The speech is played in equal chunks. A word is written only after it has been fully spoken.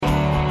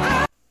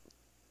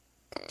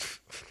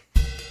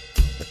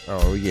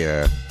Oh,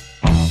 yeah.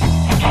 That's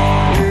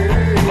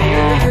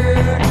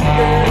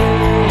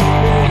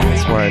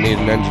why I need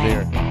an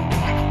engineer.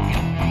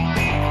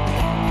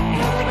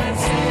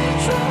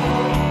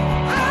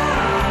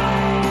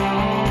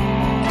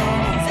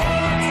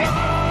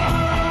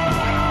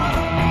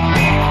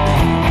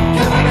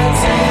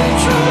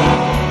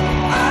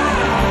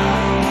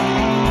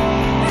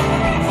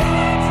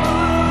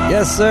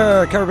 Yes,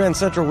 sir. Caravan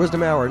Central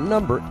Wisdom Hour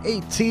number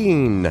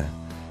 18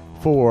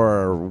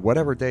 for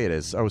whatever day it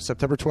is. Oh,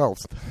 September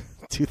 12th,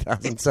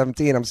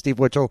 2017. I'm Steve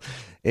Witchell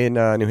in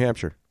New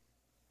Hampshire.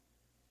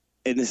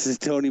 And this is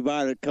Tony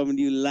Bonner coming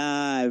to you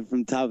live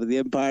from top of the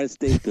Empire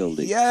State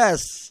Building.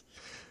 Yes.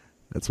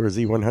 That's where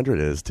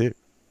Z100 is, too.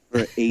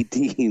 We're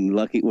 18.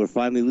 Lucky. We're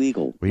finally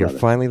legal. We are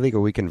finally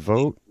legal. We can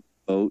vote.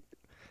 Vote,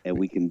 and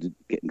we can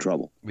get in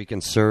trouble. We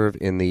can serve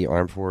in the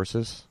armed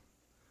forces.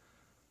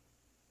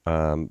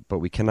 But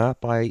we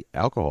cannot buy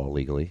alcohol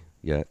legally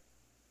yet.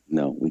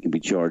 No, we can be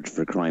charged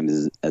for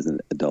crimes as an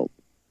adult.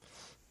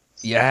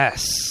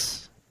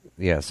 Yes.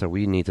 Yeah, so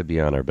we need to be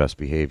on our best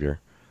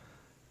behavior.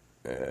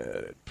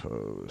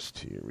 Post.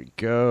 Here we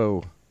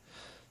go.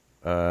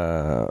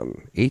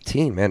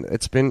 18, man.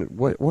 It's been,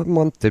 what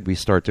month did we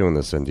start doing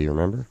this in? Do you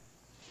remember?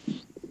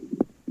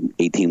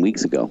 18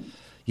 weeks ago.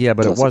 Yeah,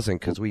 but it wasn't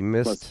because we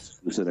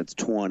missed. So that's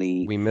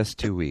 20. We missed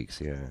 2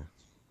 weeks, yeah.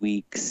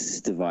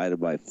 Weeks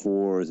divided by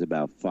 4 is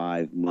about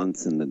 5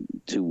 months and then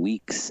 2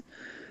 weeks.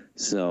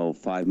 So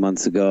 5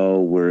 months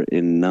ago, we're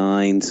in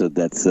 9, so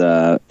that's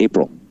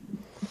April.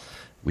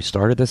 We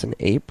started this in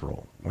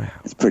April. Wow.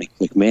 It's pretty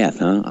quick math,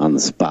 huh? On the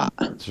spot.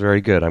 It's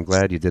very good. I'm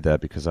glad you did that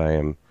because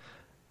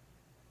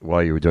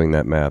while you were doing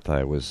that math,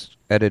 I was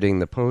editing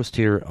the post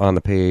here on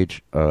the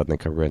page, the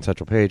Caravan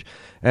Central page,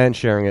 and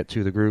sharing it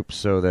to the group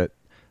so that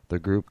the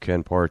group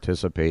can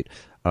participate.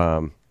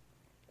 I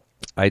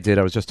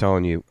was just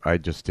telling you, I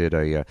just did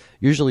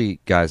usually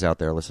guys out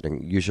there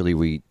listening, usually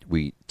we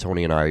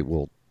Tony and I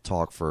will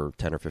talk for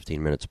 10 or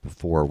 15 minutes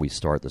before we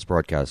start this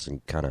broadcast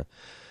and kind of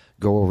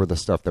go over the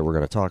stuff that we're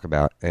going to talk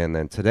about. And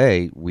then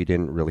today we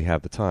didn't really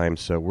have the time,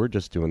 so we're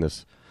just doing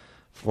this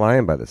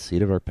flying by the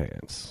seat of our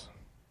pants.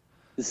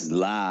 This is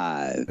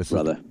live,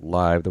 brother. Is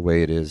live the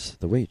way it is,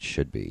 the way it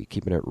should be,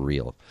 keeping it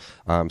real.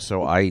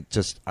 So I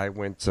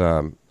went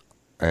and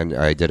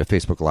I did a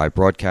Facebook Live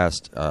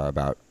broadcast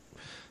about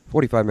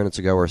 45 minutes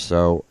ago or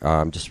so,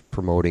 just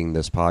promoting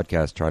this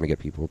podcast, trying to get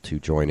people to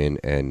join in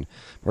and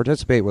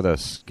participate with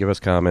us, give us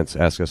comments,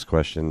 ask us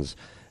questions,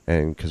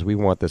 and because we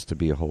want this to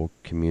be a whole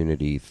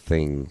community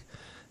thing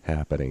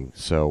happening.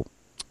 So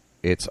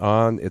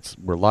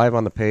we're live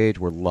on the page,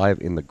 we're live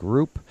in the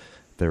group.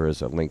 There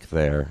is a link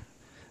there,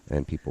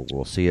 and people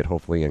will see it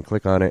hopefully and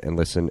click on it and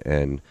listen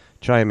and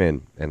chime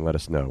in and let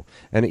us know.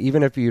 And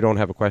even if you don't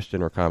have a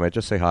question or comment,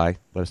 just say hi,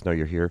 let us know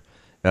you're here.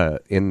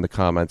 In the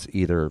comments,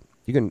 either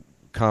you can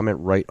comment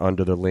right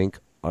under the link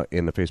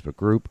in the Facebook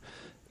group,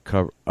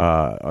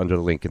 under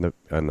the link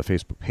on the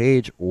Facebook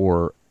page,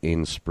 or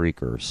in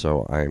Spreaker.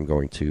 So I am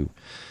going to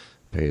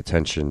pay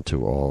attention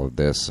to all of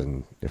this,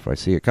 and if I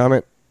see a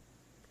comment,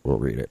 we'll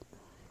read it.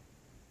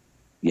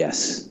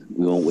 Yes,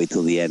 we won't wait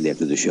till the end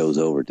after the show's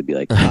over to be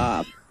like,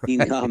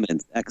 15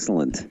 comments,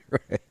 excellent.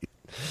 Right.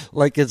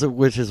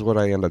 Which is what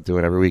I end up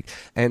doing every week.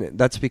 And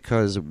that's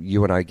because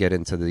you and I get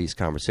into these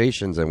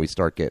conversations and we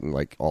start getting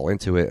all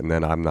into it, and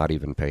then I'm not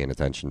even paying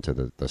attention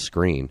to the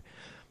screen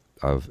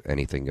of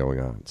anything going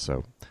on.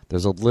 So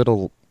there's a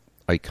little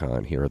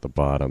icon here at the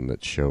bottom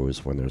that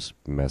shows when there's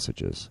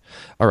messages.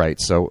 All right,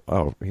 so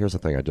here's the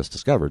thing I just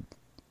discovered.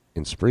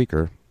 In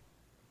Spreaker,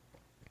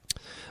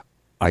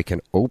 I can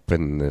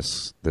open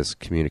this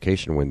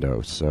communication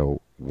window,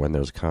 so when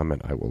there's a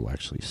comment, I will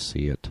actually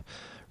see it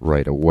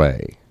right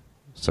away.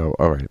 So,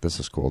 all right, this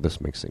is cool. This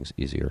makes things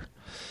easier.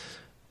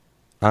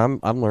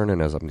 I'm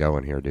learning as I'm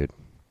going here, dude.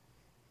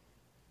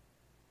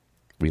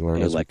 We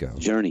learn as we go.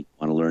 Journey.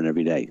 Want to learn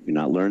every day. If you're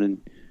not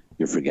learning,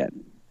 you're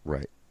forgetting.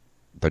 Right.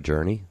 The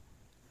journey?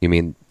 You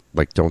mean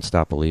don't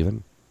stop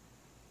believing?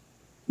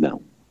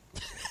 No.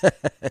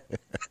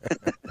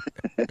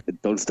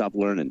 Don't stop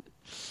learning.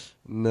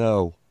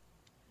 No.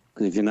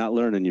 Because if you're not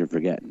learning, you're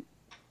forgetting.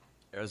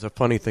 There's a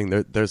funny thing.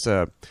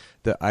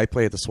 I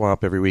play at the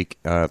Swamp every week,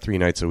 3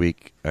 nights a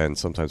week, and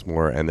sometimes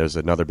more. And there's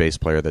another bass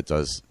player that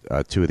does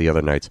 2 of the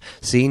other nights.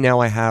 See, now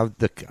I have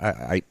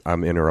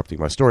I'm interrupting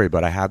my story,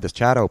 but I have this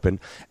chat open,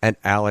 and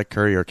Alec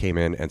Courier came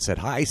in and said,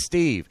 "Hi,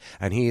 Steve,"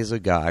 and he is a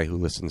guy who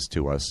listens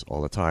to us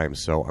all the time.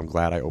 So I'm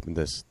glad I opened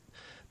this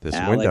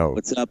Alec, window.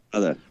 What's up,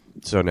 brother?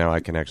 So now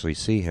I can actually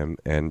see him,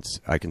 and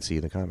I can see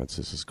the comments.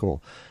 This is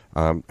cool.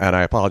 And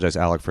I apologize,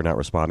 Alec, for not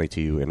responding to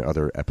you in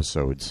other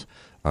episodes.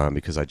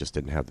 Because I just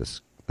didn't have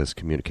this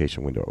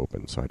communication window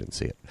open, so I didn't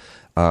see it.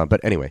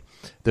 But anyway,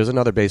 there's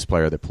another bass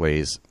player that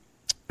plays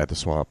at the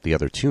Swamp the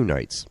other 2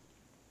 nights,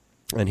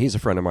 and he's a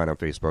friend of mine on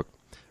Facebook.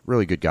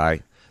 Really good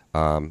guy,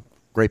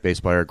 great bass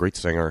player, great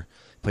singer.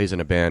 Plays in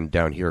a band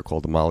down here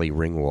called the Molly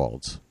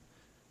Ringwalds,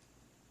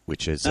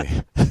 which is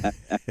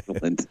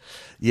excellent.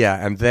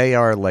 Yeah, and they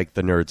are like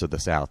the nerds of the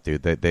South,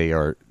 dude.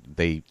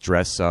 They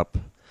dress up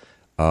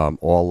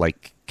all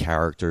like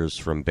characters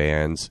from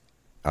bands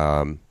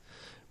from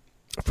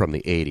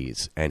the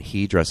 80s, and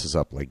he dresses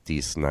up like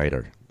Dee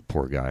Snider,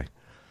 poor guy.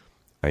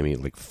 I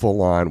mean, like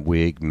full-on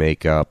wig,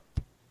 makeup,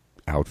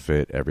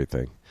 outfit,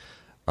 everything.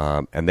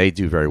 And they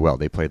do very well.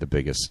 They play the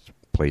biggest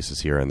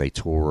places here, and they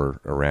tour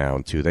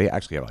around, too. They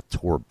actually have a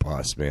tour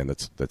bus, man,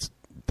 that's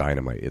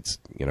dynamite. It's,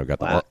 got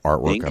the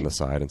artwork on the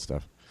side and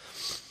stuff.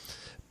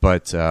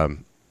 But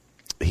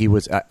he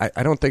was,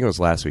 I don't think it was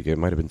last week. It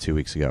might have been 2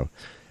 weeks ago.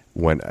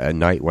 A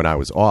night when I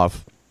was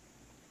off,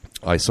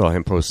 I saw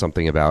him post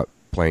something about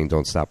playing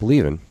Don't Stop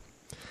Believin',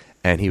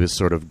 and he was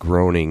sort of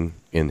groaning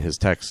in his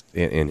text,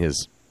 in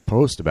his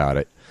post about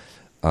it.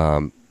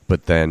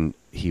 But then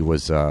he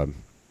was, and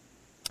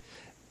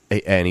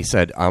he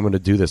said, I'm going to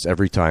do this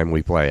every time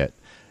we play it.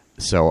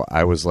 So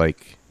I was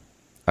like,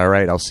 all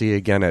right, I'll see you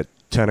again at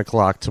 10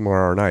 o'clock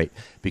tomorrow night.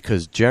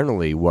 Because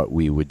generally what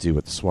we would do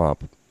at the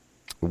Swamp,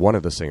 one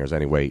of the singers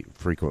anyway,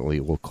 frequently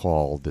will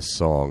call this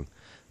song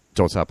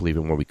Don't Stop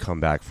Believin' when we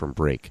come back from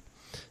break.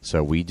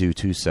 So we do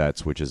 2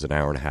 sets, which is an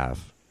hour and a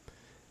half.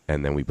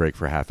 And then we break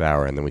for a half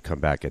hour, and then we come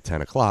back at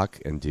 10 o'clock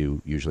and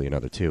do usually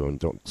another 2, and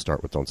don't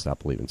start with Don't Stop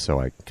Believin'. So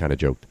I kind of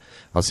joked,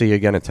 I'll see you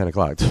again at 10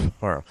 o'clock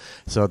tomorrow.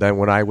 So then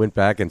when I went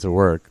back into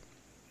work,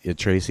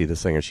 Tracy, the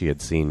singer, she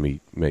had seen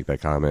me make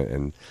that comment,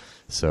 and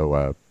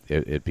so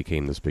it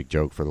became this big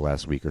joke for the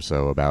last week or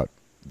so about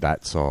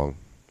that song,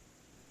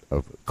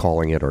 of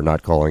calling it or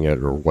not calling it,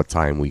 or what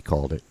time we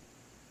called it.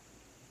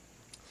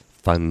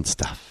 Fun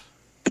stuff.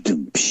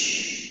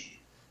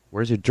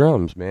 Where's your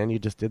drums, man? You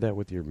just did that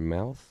with your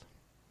mouth?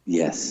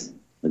 Yes,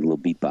 like a little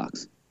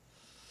beatbox.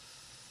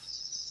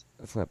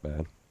 That's not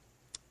bad.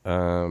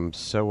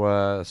 So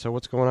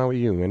what's going on with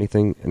you?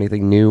 Anything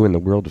new in the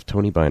world of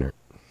Tony Beinert?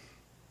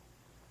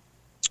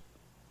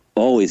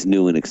 Always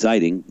new and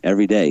exciting.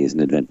 Every day is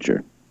an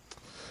adventure.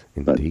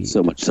 Indeed. But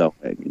so much so,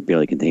 I can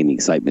barely contain the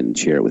excitement and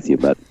share it with you,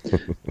 but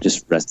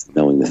just rest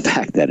knowing the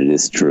fact that it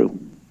is true.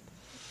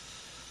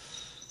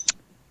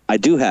 I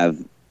do have,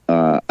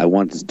 I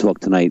wanted to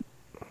talk tonight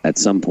at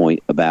some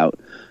point about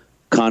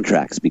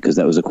contracts, because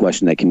that was a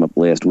question that came up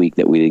last week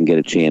that we didn't get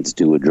a chance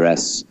to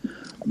address,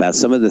 about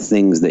some of the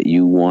things that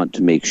you want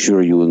to make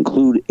sure you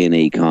include in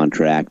a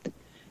contract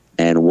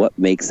and what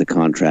makes the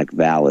contract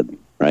valid,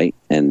 right?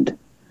 And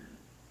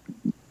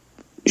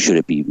should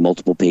it be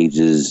multiple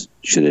pages?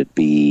 Should it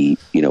be,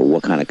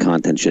 what kind of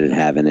content should it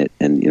have in it?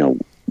 And,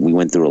 we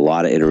went through a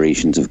lot of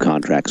iterations of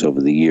contracts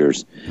over the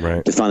years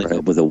to finally come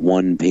up with a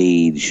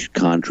one-page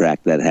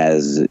contract that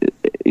has,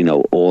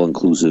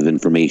 all-inclusive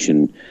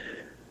information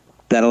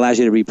that allows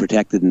you to be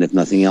protected, and if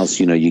nothing else,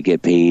 you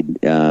get paid,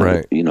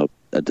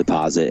 a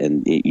deposit,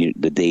 and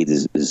the date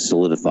is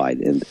solidified.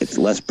 And it's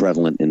less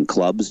prevalent in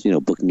clubs.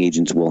 Booking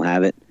agents will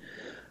have it,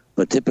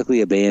 but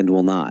typically a band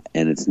will not.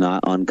 And it's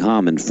not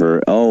uncommon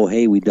for, oh,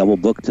 hey, we double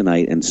booked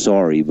tonight, and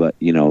sorry, but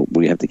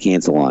we have to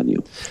cancel on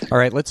you. All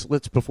right, let's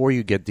before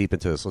you get deep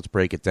into this, let's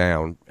break it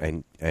down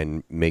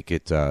and make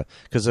it,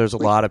 because there's a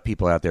lot of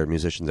people out there,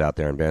 musicians out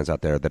there, and bands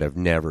out there that have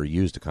never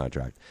used a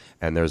contract,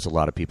 and there's a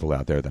lot of people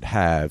out there that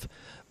have.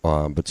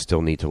 But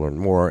still need to learn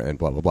more, and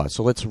blah, blah, blah.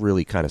 So let's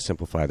really kind of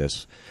simplify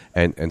this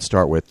and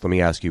start with, let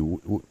me ask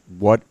you,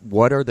 what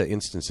are the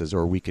instances,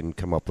 or we can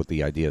come up with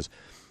the ideas,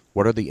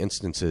 what are the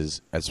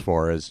instances as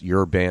far as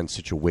your band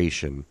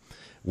situation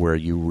where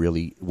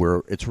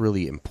it's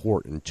really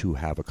important to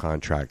have a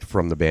contract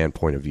from the band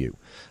point of view?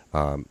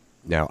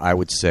 Now, I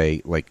would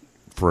say, like,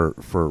 for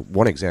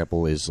one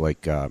example is,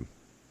 like,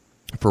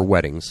 for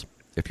weddings,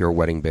 if you're a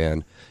wedding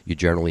band, you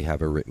generally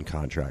have a written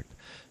contract.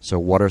 So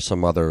what are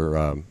some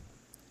other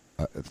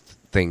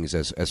things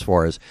as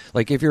far as,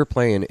 like, if you're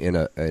playing in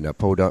a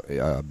podunk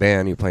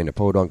band, you're playing a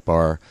podunk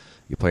bar,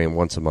 you're playing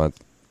once a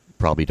month,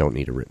 probably don't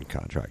need a written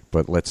contract.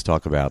 But let's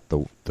talk about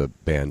the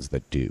bands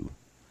that do.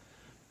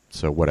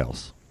 So what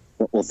else?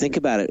 Well, think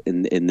about it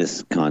in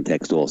this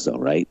context also,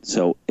 right?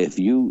 So if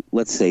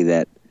let's say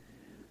that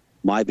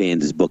my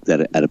band is booked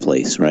at a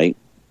place, right,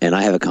 and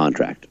I have a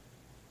contract,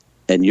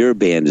 and your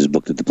band is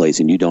booked at the place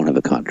and you don't have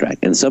a contract,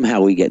 and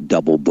somehow we get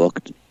double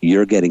booked,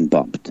 you're getting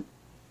bumped.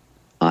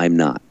 I'm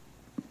not.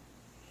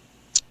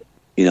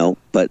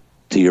 But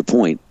to your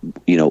point,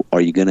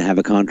 are you going to have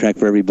a contract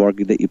for every bar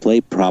that you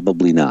play?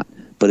 Probably not.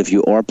 But if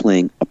you are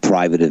playing a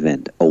private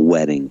event, a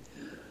wedding,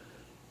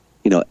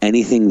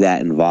 anything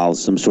that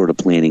involves some sort of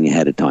planning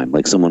ahead of time,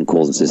 like someone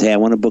calls and says, hey, I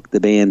want to book the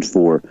band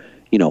for,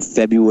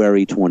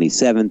 February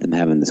 27th. I'm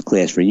having this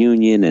class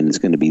reunion, and it's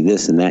going to be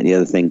this and that and the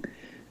other thing.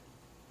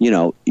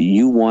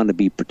 You want to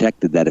be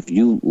protected that if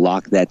you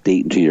lock that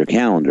date into your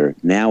calendar,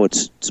 now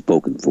it's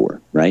spoken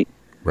for, right?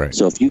 Right.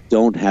 So if you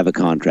don't have a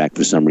contract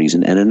for some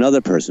reason, and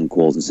another person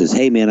calls and says,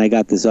 hey, man, I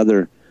got this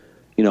other,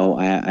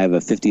 I have a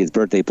 50th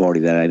birthday party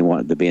that I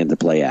want the band to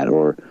play at,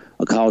 or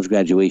a college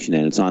graduation,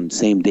 and it's on the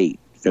same date,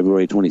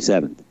 February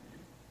 27th.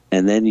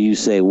 And then you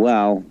say,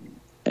 well,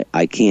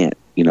 I can't.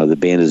 The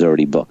band is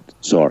already booked.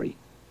 Sorry.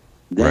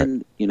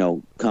 Then,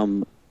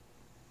 come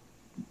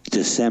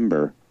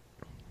December,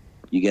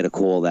 you get a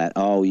call that,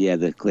 oh, yeah,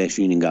 the class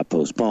reunion got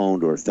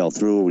postponed, or it fell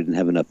through, or we didn't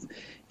have enough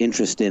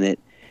interest in it.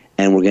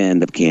 and we're going to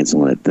end up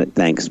canceling it.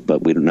 Thanks,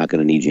 but we're not going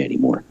to need you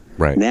anymore.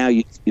 Right. Now,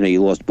 you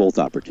lost both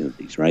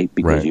opportunities, right?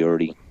 Because Right. you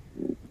already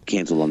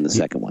canceled on the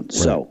second one. Right.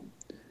 So,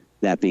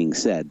 that being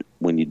said,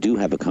 when you do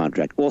have a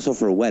contract, also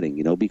for a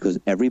wedding, because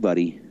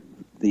everybody,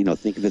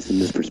 think of it from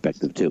this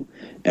perspective too.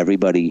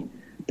 Everybody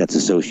that's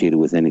associated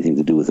with anything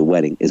to do with a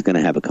wedding is going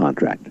to have a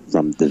contract,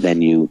 from the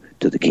venue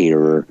to the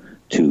caterer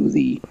to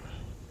the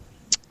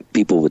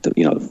people with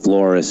the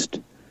florist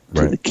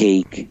to the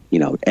cake.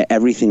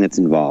 Everything that's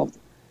involved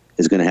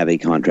is going to have a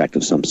contract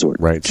of some sort.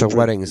 Right. So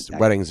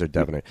weddings are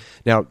definite.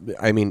 Now,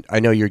 I mean, I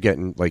know you're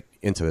getting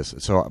into this,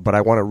 but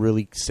I want to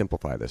really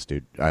simplify this,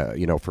 dude.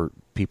 For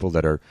people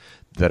that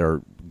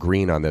are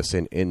green on this,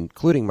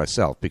 including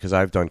myself, because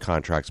I've done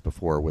contracts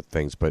before with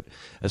things, but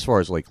as far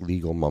as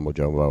legal mumbo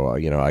jumbo,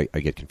 I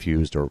get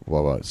confused or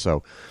blah blah.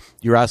 So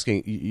you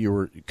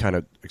were kind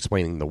of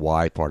explaining the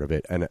why part of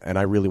it, and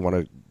I really want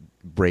to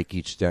break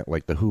each step,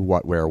 like the who,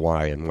 what, where,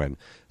 why, and when.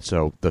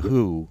 So the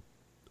who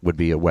would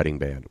be a wedding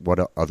band. What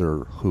other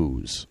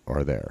who's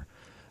are there?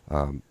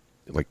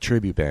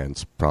 Tribute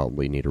bands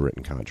probably need a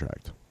written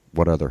contract.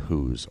 What other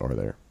who's are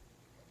there?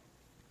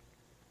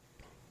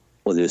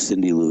 Well, there's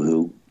Cindy Lou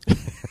Who.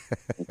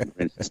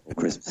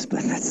 Christmas,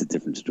 but that's a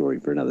different story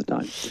for another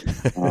time.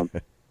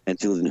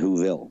 And she was in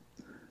Whoville.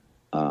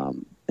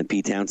 And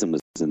Pete Townsend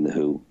was in the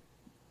Who,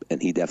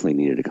 and he definitely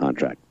needed a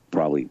contract,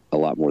 probably a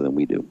lot more than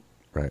we do.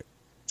 Right.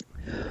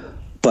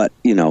 But,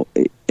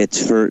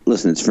 it's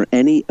for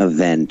any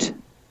event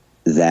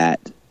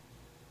that,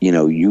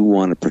 you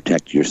want to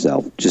protect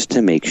yourself, just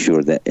to make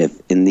sure that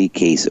if in the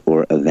case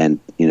or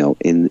event,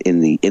 in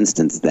the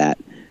instance that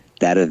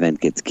event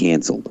gets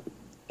canceled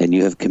and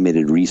you have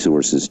committed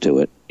resources to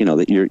it,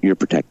 that you're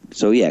protected.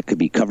 So, yeah, it could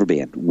be cover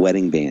band,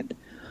 wedding band,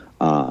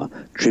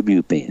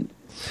 tribute band,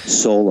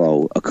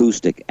 solo,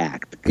 acoustic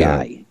act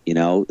guy,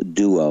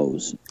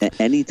 duos,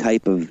 any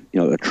type of,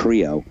 a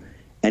trio,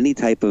 any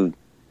type of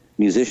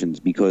musicians,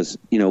 because,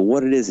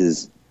 what it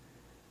is,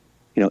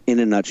 in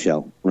a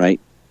nutshell, right?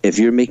 If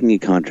you're making a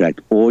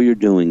contract, all you're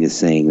doing is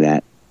saying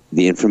that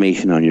the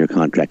information on your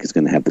contract is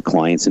going to have the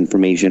client's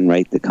information,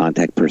 right? The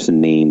contact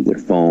person name, their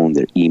phone,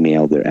 their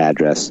email, their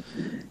address.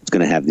 It's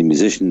going to have the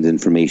musician's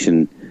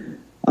information,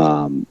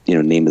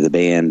 name of the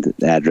band,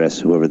 the address,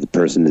 whoever the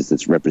person is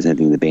that's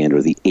representing the band,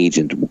 or the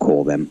agent, we'll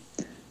call them.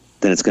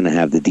 Then it's going to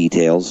have the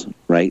details,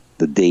 right?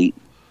 The date,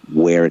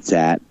 where it's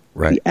at,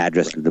 right. The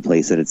address of the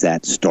place that it's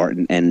at, start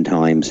and end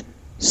times,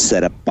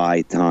 set up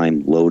by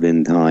time, load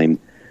in time,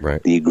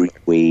 right. The agreed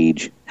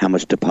wage, how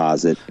much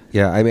deposit.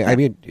 Yeah,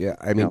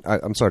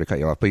 I'm sorry to cut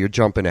you off, but you're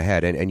jumping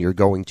ahead and you're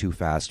going too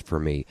fast for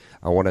me.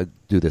 I want to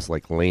do this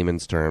like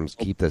layman's terms,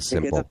 keep this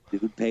simple.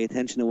 Dude, pay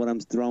attention to what I'm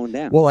throwing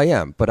down. Well, I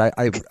am, but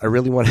I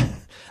really want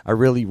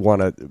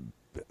to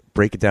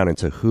break it down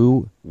into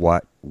who,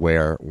 what,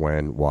 where,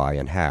 when, why,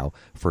 and how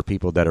for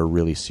people that are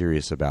really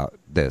serious about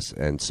this.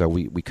 And so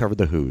we covered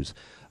the who's.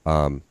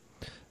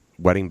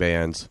 Wedding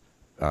bands,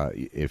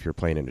 if you're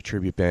playing in a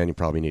tribute band, you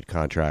probably need a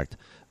contract.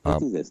 Let's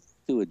do this.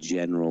 Do a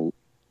general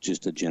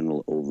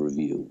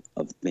overview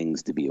of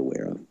things to be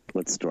aware of.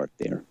 Let's start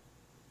there.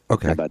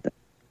 Okay. How about that?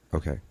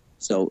 Okay.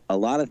 So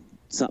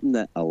something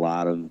that a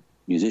lot of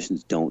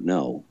musicians don't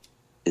know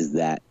is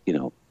that,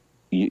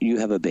 you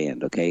have a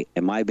band, okay?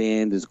 And my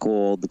band is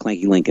called the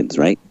Clanky Lincolns,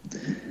 right?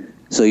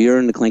 So you're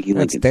in the Clanky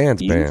Lincolns. That's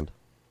Dan's band.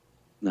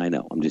 I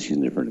know. I'm just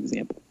using it for an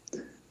example.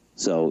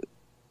 So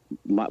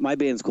my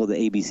band's called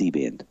the ABC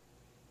Band.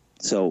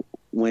 So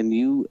when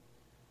you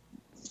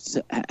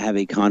have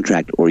a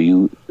contract or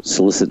you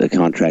solicit a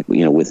contract,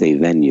 with a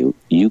venue,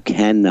 you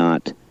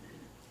cannot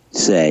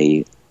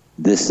say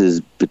this is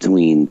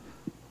between,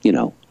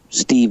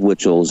 Steve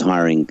Witchell's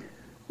hiring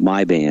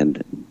my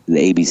band,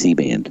 the ABC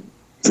Band,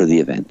 for the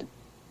event.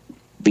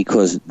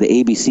 Because the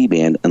ABC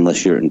Band,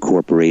 unless you're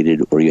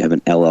incorporated or you have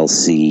an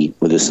LLC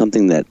or there's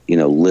something that,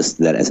 lists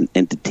that as an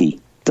entity,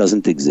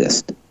 doesn't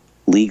exist.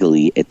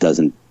 Legally, it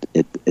doesn't,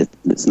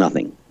 it's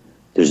nothing.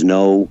 There's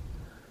no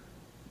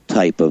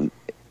type of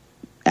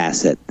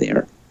asset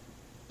there.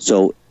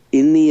 So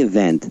in the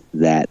event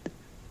that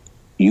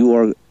you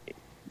are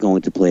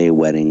going to play a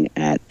wedding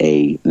at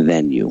a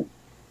venue,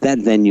 that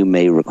venue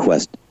may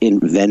request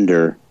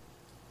vendor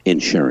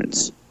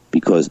insurance,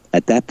 because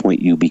at that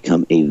point you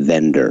become a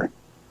vendor.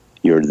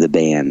 You're the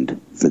band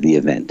for the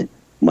event,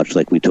 much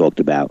like we talked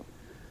about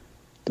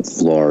the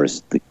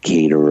florist, the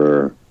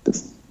caterer,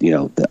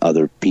 the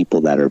other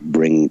people that are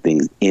bringing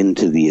things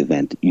into the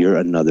event. You're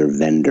another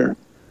vendor.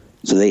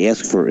 So they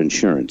ask for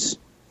insurance.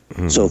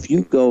 Mm-hmm. So if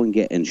you go and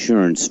get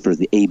insurance for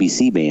the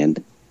ABC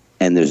Band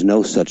and there's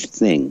no such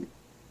thing,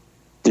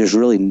 there's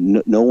really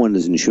no one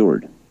is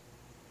insured.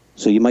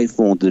 So you might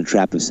fall into the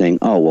trap of saying,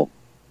 oh, well,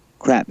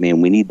 crap,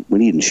 man, we need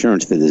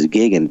insurance for this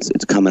gig, and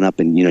it's coming up,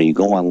 and, you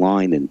go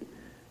online and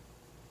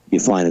you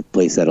find a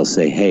place that'll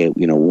say, hey,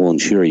 we'll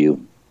insure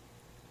you.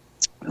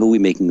 Who are we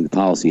making the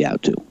policy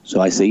out to?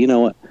 So I say, you know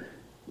what?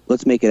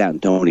 Let's make it out in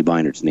Tony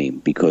Beinert's name,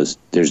 because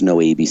there's no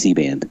ABC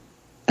Band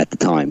at the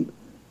time.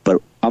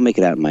 But I'll make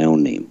it out in my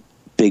own name.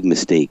 Big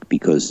mistake,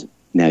 because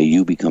now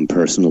you become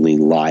personally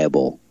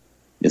liable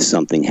if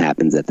something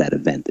happens at that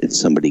event, if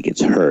somebody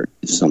gets hurt,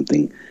 if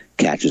something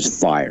catches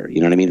fire.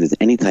 You know what I mean? If there's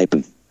any type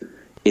of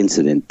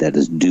incident that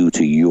is due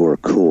to your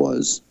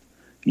cause,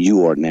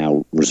 you are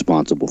now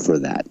responsible for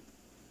that.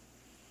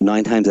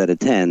 9 times out of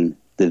 10,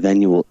 the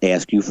venue will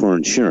ask you for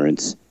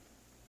insurance.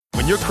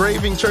 When you're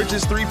craving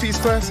Church's 3-piece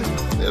classic,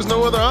 there's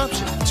no other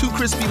option. 2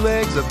 crispy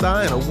legs, a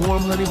thigh, and a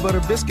warm honey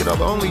butter biscuit are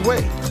the only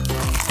way.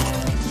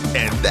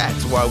 And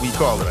that's why we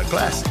call it a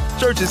classic.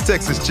 Church's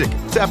Texas Chicken.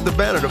 Tap the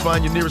banner to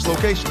find your nearest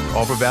location.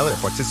 Offer valid at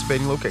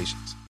participating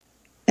locations.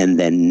 And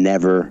then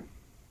never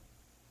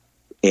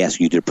ask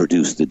you to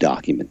produce the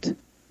document.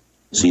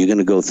 So you're going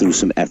to go through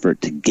some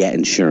effort to get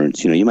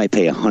insurance. You might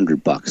pay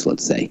 $100,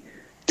 let's say,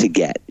 to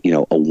get,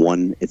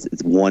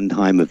 it's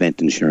one-time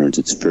event insurance.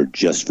 It's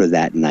just for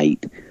that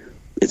night.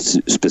 It's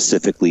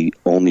specifically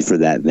only for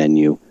that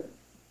venue.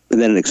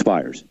 And then it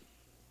expires.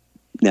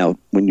 Now,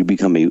 when you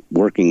become a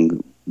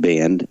working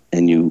band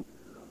and you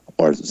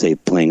are, say,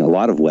 playing a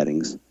lot of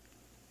weddings,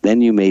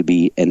 then you may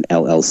be an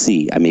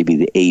LLC. I may be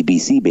the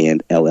ABC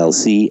Band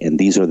LLC, and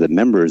these are the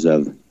members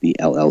of the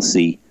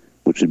LLC,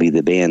 which would be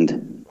the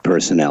band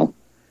personnel.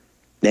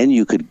 Then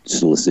you could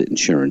solicit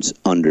insurance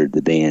under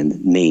the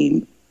band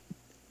name.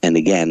 And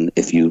again,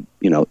 if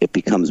it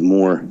becomes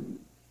more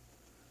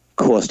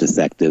cost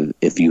effective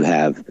if you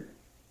have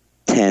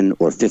 10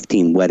 or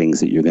 15 weddings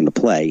that you're going to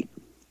play,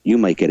 you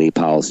might get a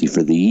policy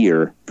for the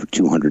year for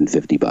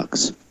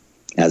 $250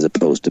 as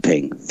opposed to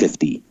paying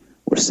 $50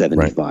 or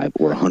 $75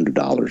 or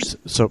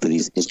 $100 for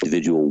these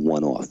individual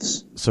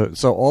one-offs. So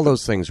all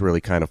those things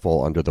really kind of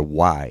fall under the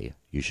why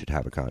you should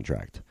have a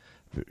contract.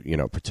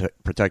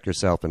 Protect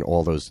yourself and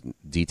all those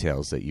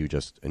details that you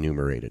just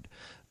enumerated.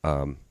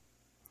 And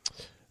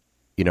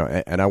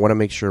I want to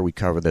make sure we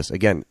cover this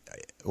again.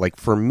 Like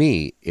for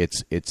me,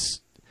 it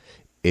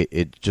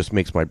just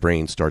makes my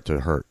brain start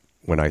to hurt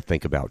when I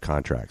think about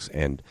contracts.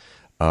 And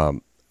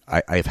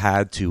I've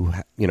had to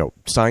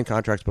sign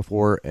contracts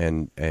before,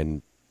 and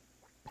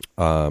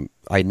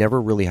I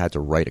never really had to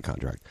write a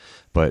contract.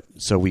 But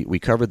so we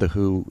covered the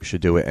who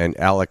should do it, and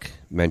Alec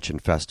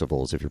mentioned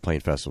festivals. If you're playing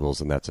festivals,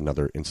 and that's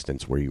another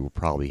instance where you will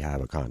probably have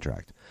a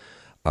contract.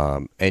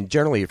 And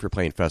generally, if you're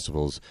playing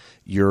festivals,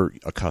 you're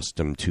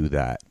accustomed to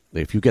that.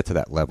 If you get to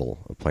that level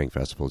of playing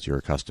festivals, you're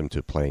accustomed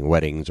to playing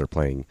weddings or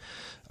playing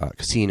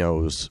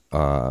casinos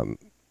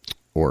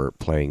or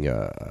playing,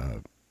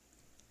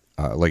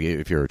 like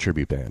if you're a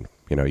tribute band,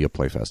 you'll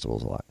play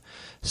festivals a lot.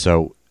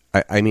 So,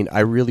 I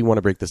really want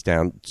to break this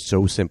down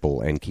so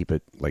simple and keep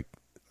it like,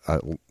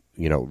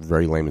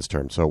 very layman's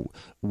terms. So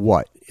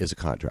what is a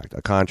contract?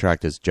 A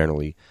contract is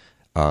generally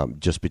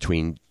just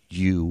between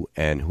you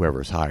and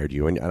whoever's hired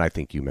you. And I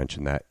think you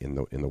mentioned that in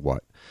the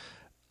what.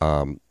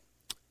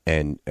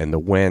 And the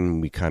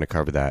when, we kind of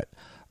covered that,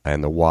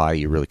 and the why,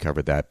 you really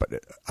covered that.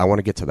 But I want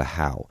to get to the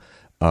how.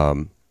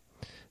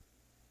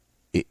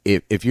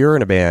 If you're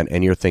in a band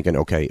and you're thinking,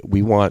 okay,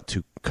 we want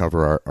to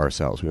cover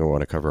ourselves, we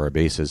want to cover our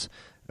bases,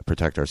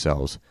 protect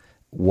ourselves,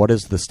 what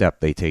is the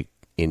step they take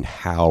in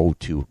how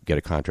to get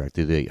a contract?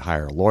 Do they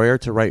hire a lawyer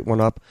to write one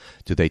up?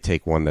 Do they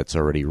take one that's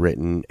already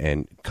written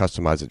and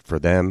customize it for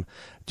them?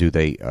 Do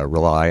they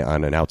rely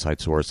on an outside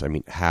source?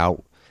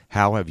 How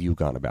have you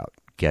gone about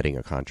getting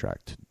a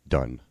contract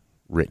done,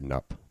 written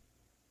up?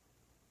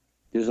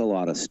 There's a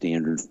lot of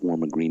standard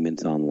form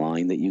agreements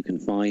online that you can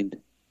find,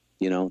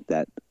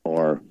 that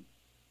are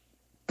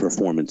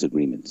performance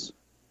agreements,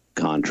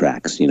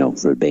 contracts,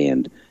 for a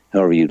band,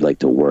 however you'd like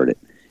to word it.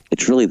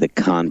 It's really the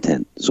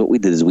content. So what we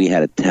did is we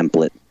had a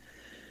template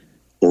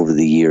over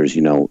the years.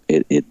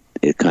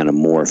 It kind of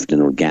morphed and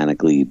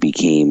organically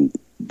became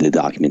the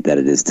document that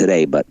it is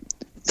today. But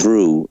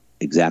through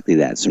exactly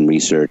that, some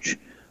research,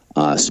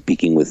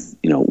 speaking with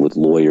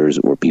lawyers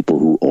or people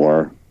who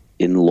are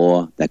in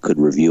law that could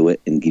review it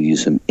and give you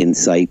some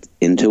insight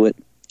into it.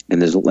 And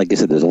there's, like I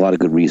said, there's a lot of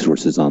good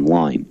resources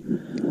online.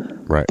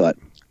 Right. But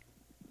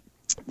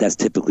that's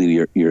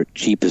typically your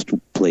cheapest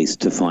place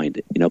to find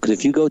it, because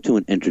if you go to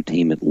an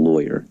entertainment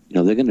lawyer,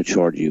 they're going to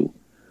charge you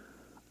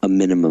a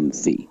minimum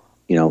fee,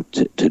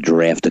 to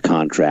draft a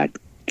contract,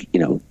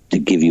 to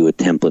give you a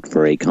template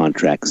for a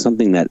contract,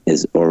 something that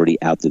is already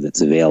out there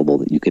that's available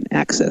that you can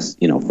access,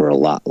 for a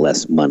lot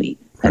less money.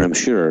 Right. And I'm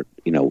sure,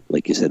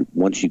 like you said,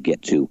 once you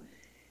get to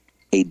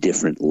a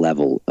different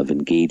level of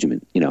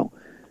engagement,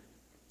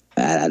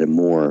 at a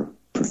more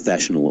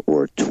professional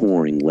or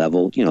touring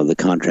level, the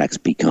contracts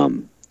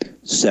become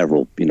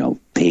several,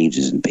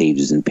 pages and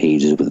pages and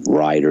pages with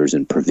riders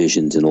and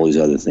provisions and all these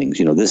other things.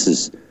 This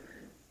is,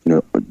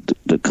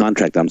 the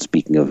contract I'm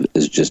speaking of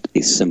is just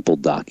a simple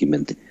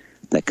document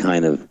that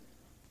kind of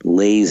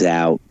lays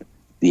out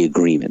the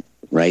agreement,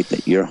 right?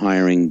 That you're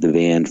hiring the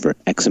band for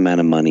X amount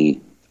of money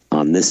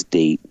on this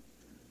date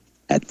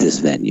at this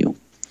venue.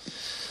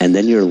 And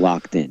then you're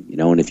locked in,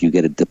 and if you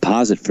get a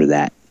deposit for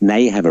that, now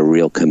you have a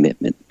real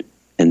commitment.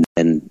 And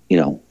then,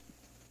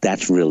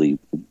 that's really,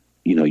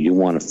 you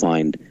want to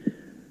find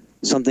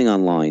something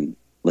online,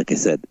 like I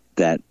said,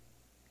 that,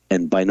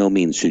 and by no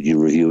means should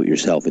you review it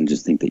yourself and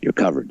just think that you're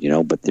covered,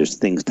 but there's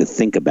things to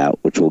think about,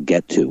 which we'll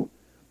get to,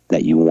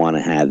 that you want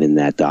to have in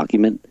that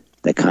document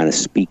that kind of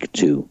speak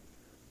to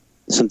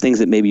some things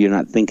that maybe you're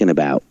not thinking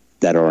about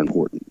that are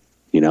important,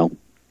 you know?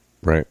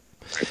 Right.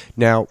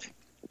 Now,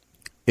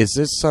 is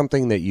this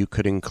something that you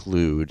could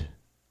include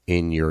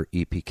in your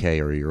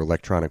EPK or your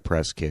electronic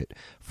press kit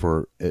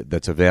for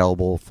that's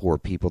available for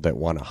people that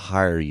want to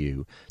hire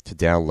you to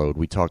download?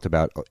 We talked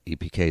about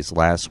EPKs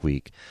last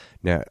week.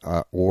 Now,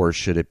 or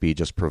should it be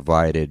just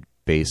provided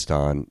based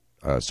on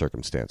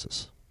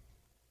circumstances?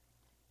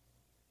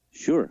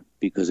 Sure,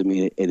 because I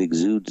mean it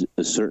exudes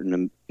a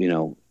certain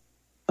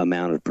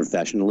amount of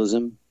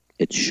professionalism.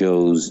 It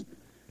shows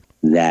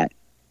that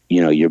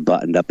you're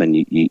buttoned up and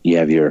you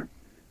have your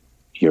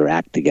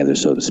act together,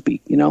 so to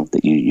speak.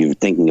 That you're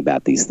thinking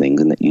about these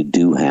things and that you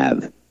do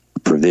have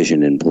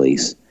provision in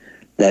place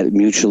that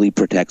mutually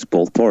protects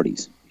both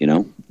parties.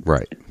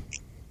 Right.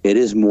 It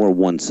is more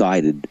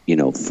one-sided,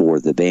 for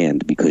the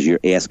band because you're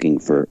asking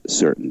for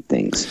certain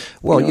things.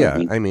 Well,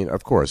 yeah. I mean,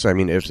 of course. I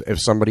mean, if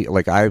somebody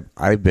like I've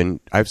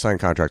signed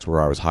contracts where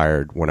I was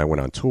hired when I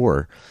went on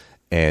tour,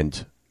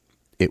 and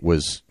it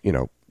was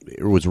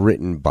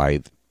written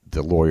by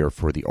the lawyer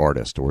for the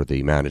artist or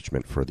the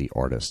management for the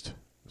artist,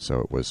 so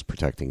it was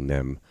protecting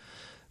them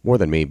more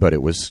than me. But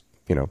it was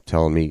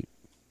telling me,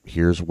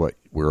 here's what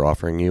we're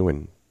offering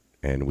you,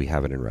 and we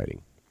have it in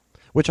writing,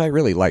 which I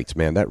really liked,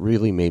 man. That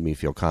really made me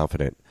feel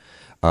confident.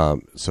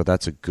 So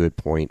that's a good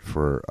point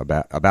for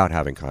about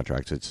having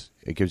contracts.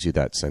 It gives you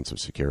that sense of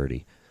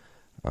security.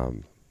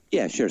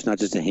 Yeah, sure. It's not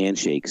just a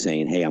handshake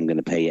saying, "Hey, I'm going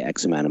to pay you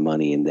X amount of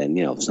money," and then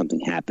if something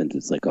happens,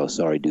 it's like, "Oh,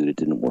 sorry, dude, it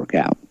didn't work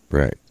out."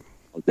 Right.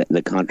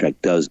 The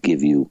contract does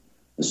give you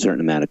a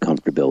certain amount of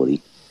comfortability,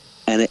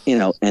 and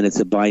it's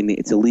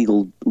a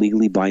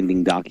legally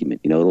binding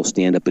document. It'll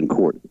stand up in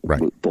court.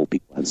 Right. Both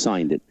people have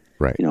signed it.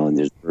 Right. And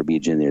there's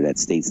verbiage in there that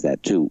states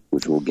that too,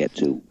 which we'll get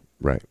to.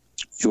 Right.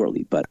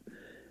 Shortly, but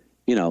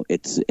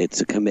it's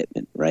a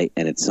commitment, right?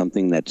 And it's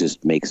something that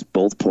just makes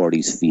both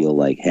parties feel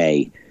like,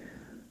 hey,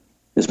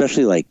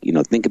 especially like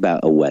think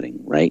about a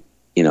wedding, right?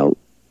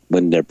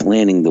 When they're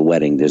planning the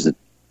wedding, there's a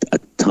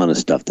ton of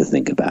stuff to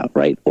think about,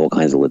 right? All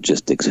kinds of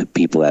logistics,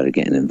 people that are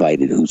getting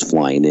invited, who's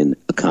flying in,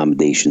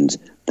 accommodations,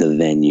 the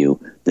venue,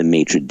 the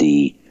maitre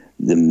d',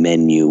 the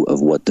menu of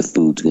what the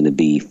food's going to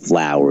be,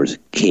 flowers,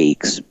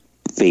 cakes,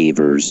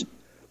 favors,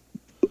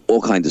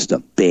 all kinds of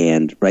stuff,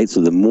 band, right?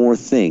 So the more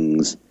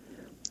things,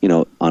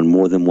 on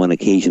more than one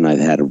occasion I've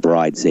had a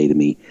bride say to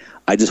me,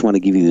 I just want to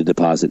give you the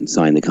deposit and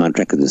sign the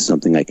contract because it's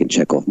something I can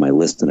check off my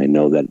list and I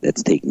know that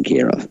it's taken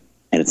care of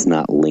and it's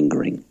not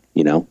lingering,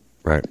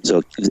 Right.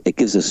 So it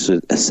gives us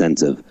a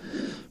sense of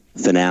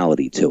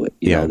finality to it,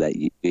 you know, that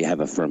you have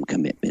a firm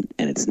commitment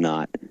and it's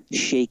not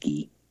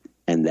shaky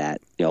and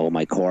that,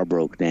 my car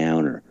broke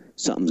down or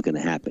something's going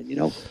to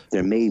happen,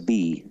 There may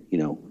be,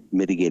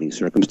 mitigating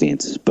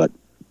circumstances, but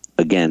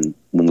again,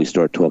 when we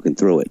start talking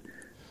through it,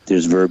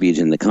 there's verbiage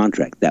in the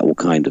contract that will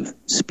kind of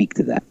speak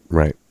to that.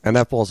 Right. And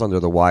that falls under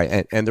the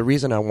why. And the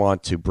reason I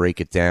want to break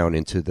it down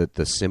into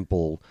the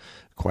simple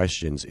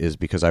questions is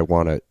because I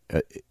want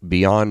to,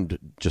 beyond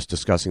just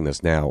discussing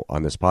this now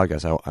on this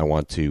podcast, I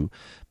want to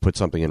put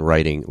something in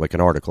writing, like an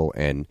article,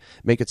 and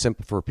make it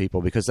simple for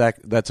people because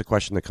that's a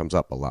question that comes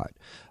up a lot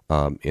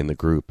in the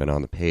group and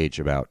on the page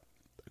about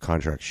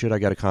contract. Should I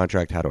get a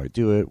contract? How do I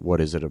do it? What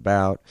is it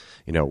about?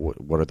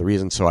 What are the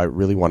reasons? So I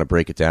really want to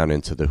break it down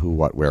into the who,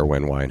 what, where,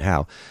 when, why, and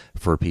how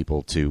for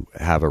people to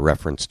have a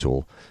reference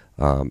tool.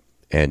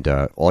 And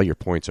all your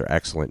points are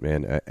excellent,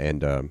 man.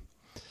 And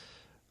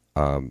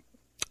I'm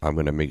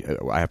going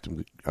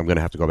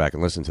to have to go back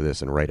and listen to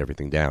this and write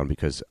everything down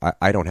because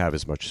I don't have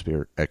as much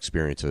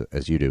experience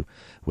as you do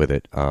with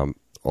it.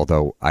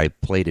 Although I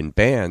played in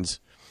bands,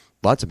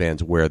 lots of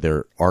bands where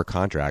there are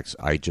contracts.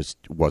 I just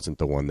wasn't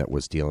the one that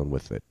was dealing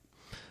with it.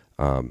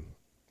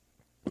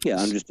 Yeah,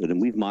 understood.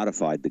 And we've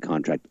modified the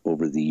contract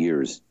over the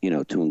years,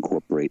 to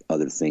incorporate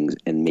other things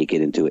and make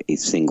it into a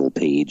single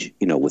page,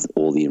 with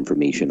all the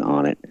information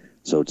on it.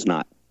 So it's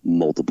not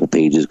multiple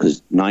pages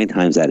because 9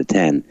 times out of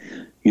 10,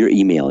 you're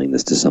emailing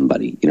this to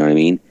somebody. You know what I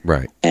mean?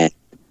 Right. And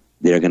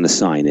they're going to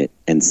sign it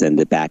and send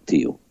it back to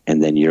you.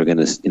 And then you're going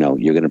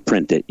to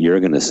print it.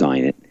 You're going to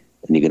sign it.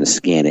 And you're going to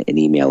scan it and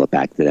email it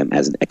back to them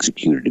as an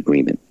executed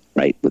agreement,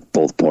 right? With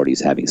both parties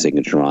having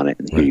signature on it.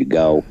 And here you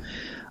go.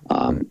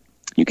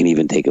 You can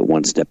even take it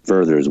one step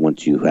further is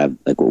once you have,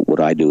 like what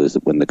I do is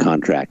that when the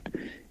contract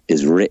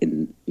is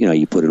written,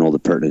 you put in all the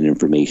pertinent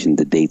information,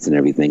 the dates and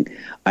everything.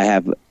 I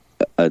have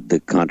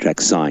the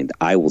contract signed.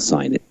 I will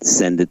sign it,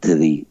 send it to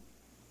the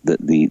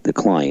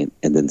client,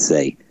 and then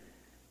say,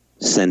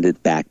 send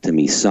it back to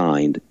me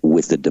signed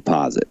with the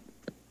deposit.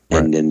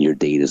 And then your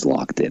date is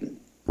locked in.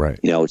 Right.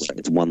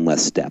 It's one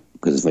less step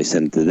because if I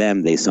send it to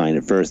them, they sign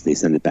it first, they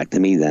send it back to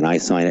me, then I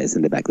sign it, I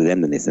send it back to them,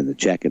 then they send the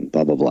check and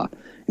blah, blah, blah.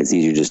 It's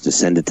easier just to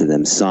send it to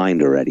them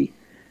signed already,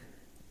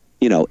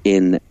 not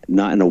in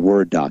a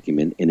Word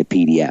document, in a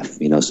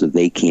PDF, so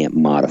they can't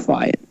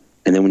modify it.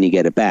 And then when you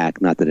get it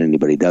back, not that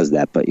anybody does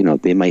that, but,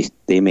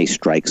 they may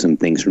strike some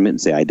things from it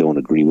and say, I don't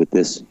agree with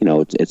this.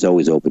 It's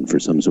always open for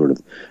some sort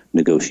of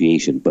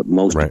negotiation, but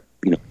most,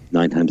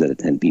 9 times out of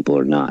 10 people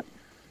are not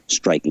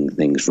striking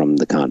things from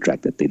the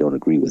contract that they don't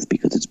agree with,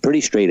 because it's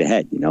pretty straight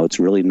ahead. It's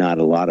really not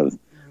a lot of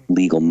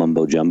legal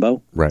mumbo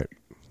jumbo. Right.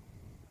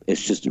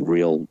 It's just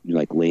real,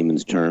 like,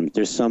 layman's terms.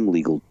 There's some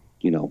legal,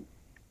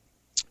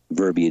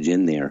 verbiage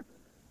in there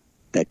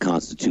that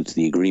constitutes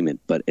the agreement,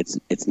 but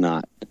it's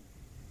not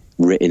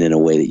written in a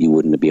way that you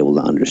wouldn't be able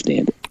to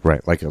understand it.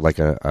 Right, like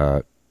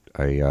a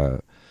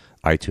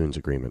iTunes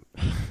agreement.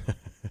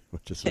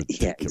 Which is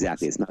yeah,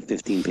 exactly. It's not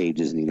 15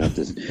 pages, and you don't have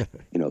to,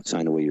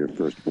 sign away your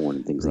firstborn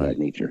and things of that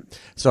nature.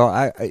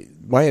 So,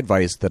 my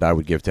advice that I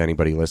would give to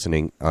anybody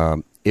listening,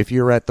 if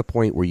you're at the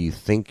point where you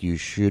think you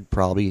should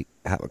probably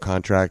have a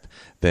contract,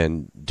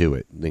 then do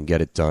it. Then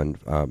get it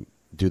done.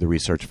 Do the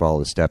research, follow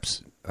the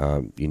steps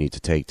you need to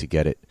take to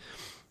get it.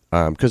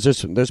 Because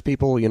there's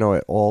people,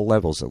 at all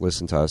levels that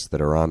listen to us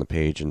that are on the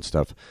page and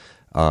stuff.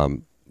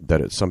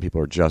 Some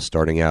people are just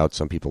starting out.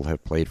 Some people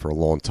have played for a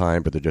long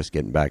time, but they're just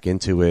getting back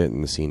into it,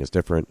 and the scene is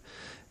different.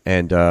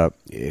 And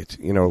it's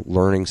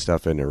learning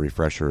stuff and a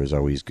refresher is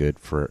always good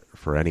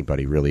for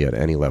anybody really at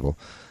any level.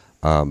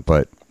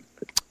 But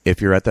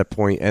if you're at that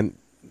point, and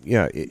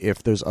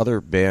if there's other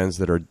bands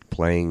that are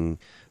playing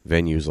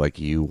venues like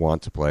you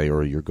want to play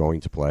or you're going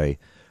to play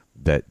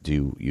that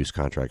do use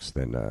contracts,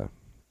 then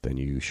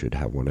you should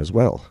have one as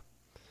well.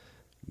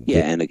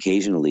 Yeah, and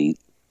occasionally,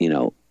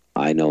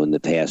 I know in the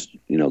past,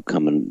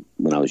 coming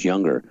when I was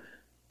younger,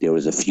 there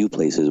was a few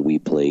places we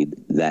played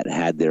that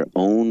had their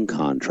own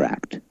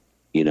contract,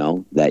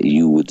 that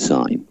you would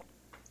sign,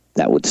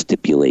 that would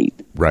stipulate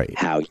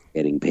how you're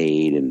getting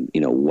paid and,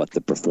 what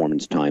the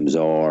performance times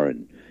are.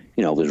 And,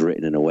 it was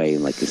written in a way,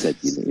 and like I said,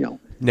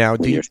 now,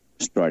 when you're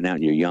starting out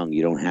and you're young,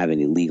 you don't have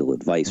any legal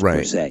advice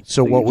per se.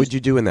 So what would you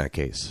do in that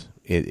case?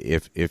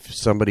 If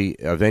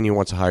a venue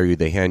wants to hire you,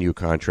 they hand you a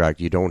contract,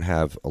 you don't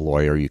have a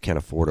lawyer, you can't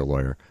afford a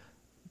lawyer.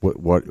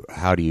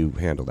 How do you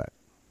handle that?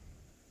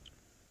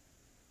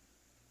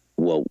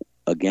 Well,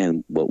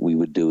 again, what we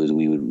would do is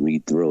we would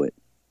read through it,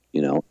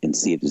 and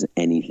see if there's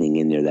anything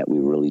in there that we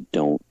really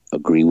don't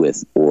agree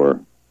with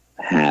or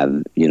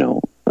have,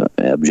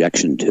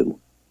 objection to.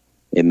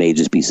 It may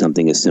just be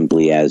something as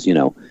simply as,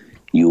 you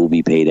will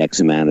be paid X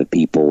amount of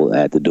people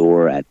at the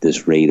door at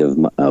this rate of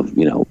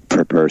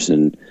per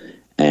person,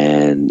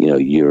 and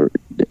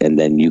and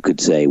then you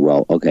could say,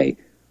 well, okay,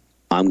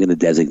 I'm going to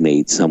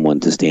designate someone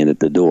to stand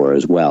at the door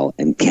as well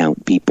and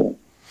count people,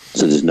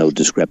 so there's no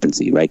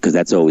discrepancy, right? Because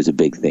that's always a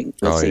big thing.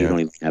 Let's say you don't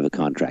even have a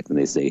contract, and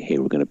they say, hey,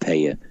 we're going to pay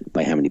you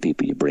by how many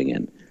people you bring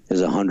in.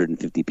 There's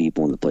 150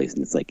 people in the place,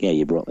 and it's like, yeah,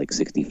 you brought like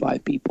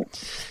 65 people.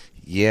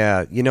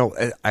 Yeah,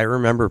 I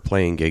remember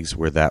playing gigs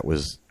where that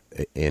was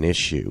an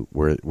issue,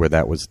 where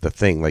that was the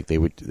thing. Like they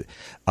would,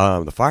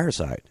 the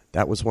Fireside,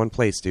 that was one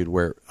place, dude,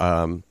 where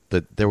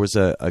there was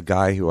a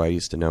guy who I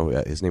used to know.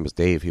 His name was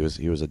Dave. He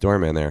was a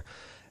doorman there.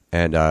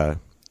 And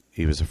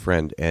he was a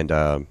friend, and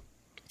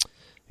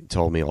he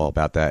told me all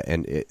about that.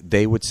 And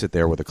they would sit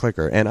there with a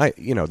clicker, and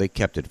they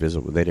kept it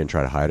visible. They didn't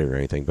try to hide it or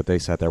anything, but they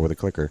sat there with a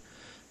clicker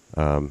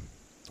all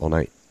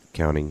night,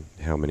 counting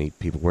how many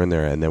people were in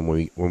there. And then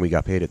when we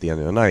got paid at the end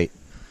of the night,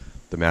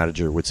 the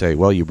manager would say,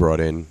 "Well, you brought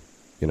in,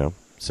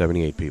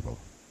 78 people."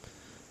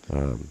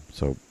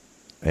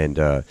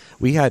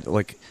 We had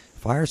like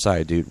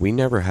Fireside, dude. We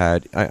never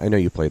had. I know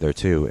you played there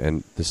too,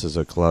 and this is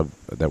a club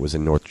that was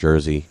in North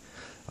Jersey.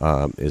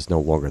 Is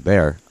no longer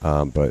there,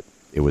 but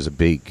it was a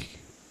big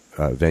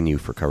venue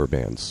for cover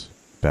bands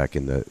back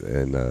in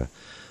the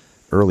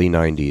early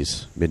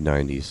 90s, mid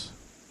 90s,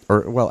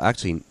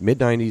 actually mid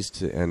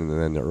 90s and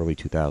then the early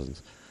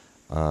 2000s.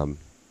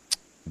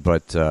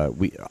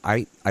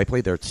 I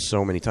played there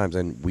so many times,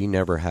 and we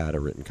never had a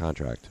written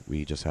contract.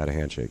 We just had a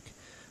handshake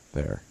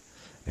there.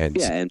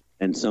 And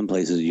and some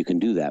places you can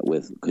do that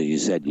with, because you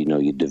said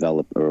you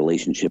develop a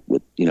relationship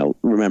with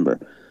remember,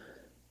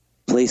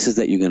 places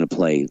that you're going to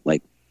play,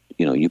 like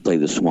you play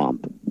the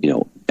Swamp,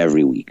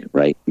 every week,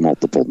 right?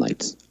 Multiple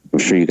nights. I'm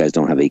sure you guys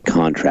don't have a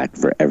contract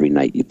for every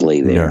night you play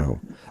there. No,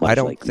 I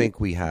don't think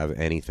we have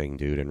anything,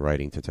 dude, in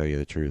writing, to tell you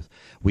the truth.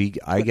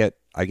 I get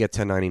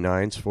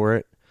 1099s for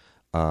it,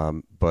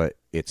 but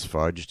it's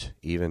fudged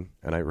even,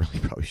 and I really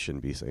probably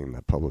shouldn't be saying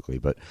that publicly,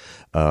 but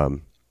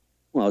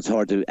well, it's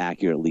hard to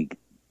accurately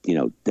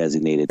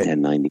designate a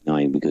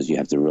 1099 because you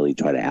have to really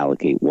try to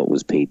allocate what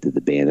was paid to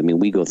the band. I mean,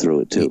 we go through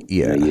it too.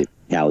 Yeah. You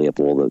tally up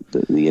all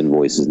the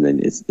invoices, and then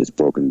it's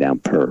broken down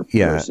per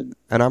person.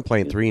 And I'm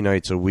playing 3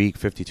 nights a week,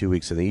 52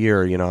 weeks of the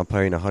year. I'm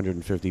playing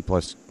 150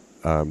 plus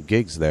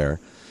gigs there,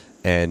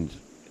 and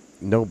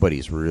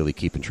nobody's really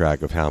keeping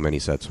track of how many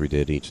sets we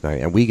did each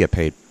night. And we get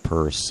paid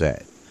per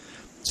set.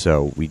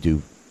 So we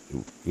do,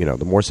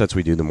 the more sets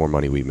we do, the more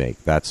money we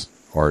make. That's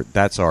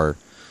our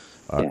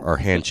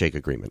handshake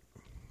agreement.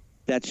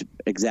 That's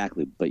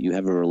exactly. But you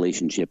have a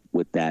relationship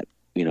with that,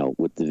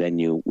 with the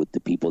venue, with the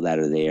people that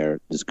are there.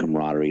 There's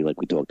camaraderie, like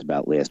we talked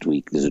about last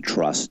week. There's a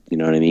trust. You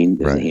know what I mean?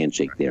 There's a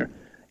handshake there.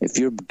 If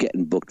you're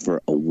getting booked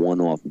for a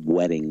one-off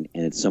wedding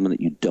and it's someone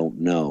that you don't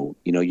know,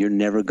 you're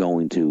never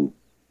going to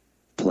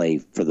play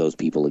for those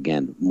people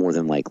again, more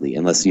than likely,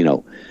 unless,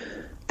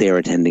 they're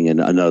attending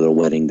another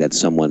wedding that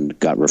someone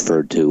got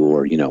referred to,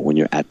 or when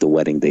you're at the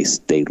wedding,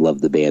 they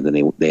love the band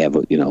and they have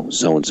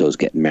so and so's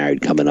getting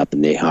married coming up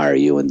and they hire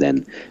you, and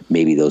then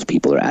maybe those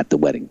people are at the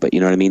wedding. But you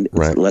know what I mean?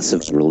 Right. It's less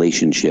of a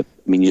relationship.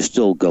 I mean, you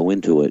still go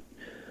into it,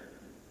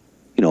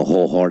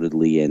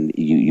 wholeheartedly, and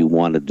you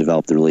want to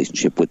develop the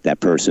relationship with that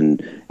person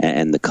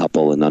and the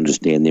couple and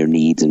understand their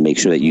needs and make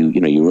sure that you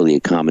really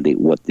accommodate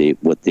what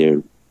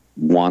their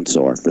wants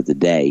are for the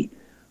day.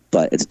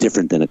 But it's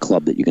different than a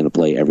club that you're going to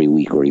play every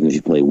week, or even if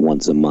you play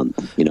once a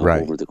month.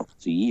 Right. Over the course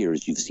of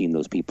years, you've seen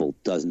those people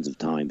dozens of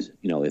times,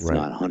 if right.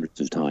 not hundreds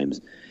of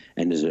times,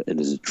 and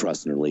there's a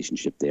trust and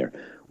relationship there.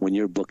 When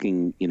you're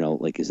booking,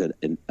 like I said,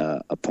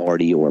 a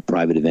party or a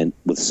private event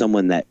with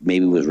someone that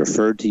maybe was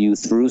referred to you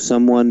through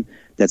someone,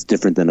 that's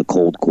different than a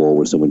cold call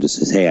where someone just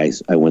says, "Hey,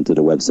 I went to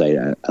the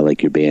website, I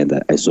like your band,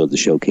 I saw the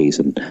showcase,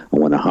 and I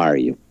want to hire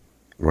you."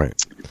 Right.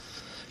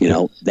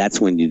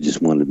 That's when you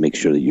just want to make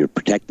sure that you're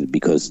protected,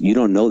 because you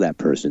don't know that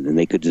person, and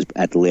they could just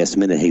at the last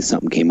minute, hey,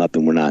 something came up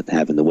and we're not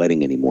having the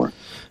wedding anymore,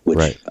 which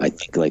right. I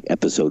think like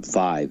episode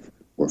 5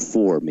 or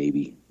 4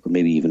 maybe, or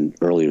maybe even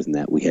earlier than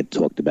that, we had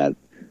talked about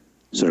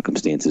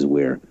circumstances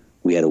where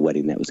we had a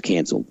wedding that was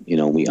canceled,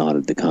 and we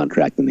honored the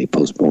contract and they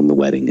postponed the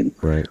wedding, and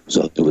right.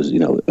 so it was,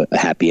 a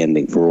happy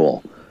ending for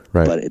all.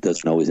 Right. But it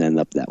doesn't always end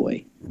up that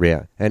way.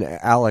 Yeah. And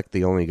Alec,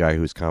 the only guy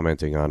who's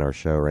commenting on our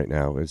show right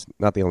now, is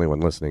not the only one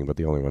listening, but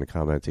the only one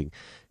commenting.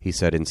 He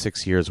said, in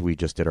 6 years, we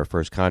just did our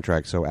first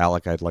contract. So,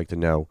 Alec, I'd like to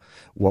know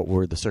what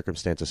were the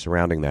circumstances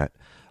surrounding that.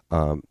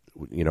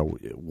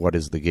 What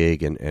is the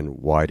gig and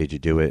why did you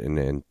do it?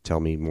 And tell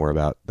me more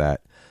about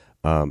that.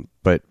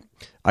 But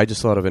I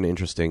just thought of an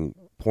interesting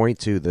point,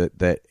 too,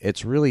 that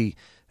it's really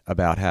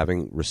about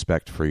having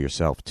respect for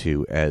yourself,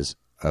 too, as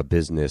a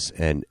business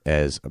and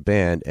as a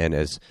band and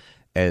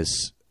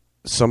as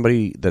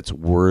somebody that's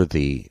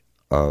worthy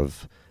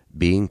of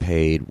being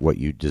paid what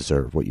you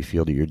deserve, what you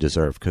feel that you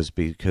deserve.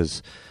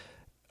 Because,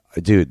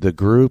 dude, the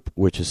group,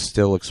 which is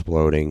still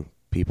exploding,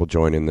 people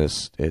joining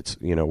this, it's,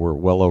 we're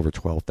well over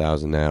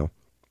 12,000 now.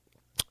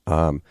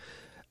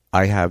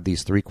 I have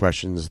these 3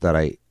 questions that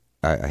I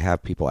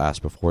have people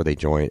ask before they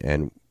join,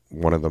 and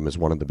one of them is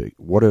what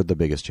are the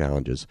biggest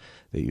challenges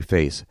that you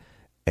face?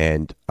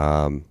 And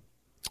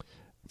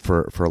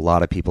for a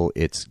lot of people,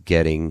 it's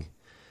getting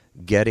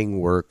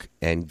work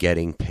and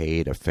getting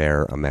paid a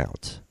fair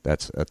amount.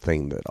 That's a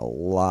thing that a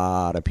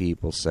lot of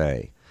people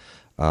say.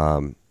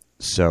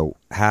 So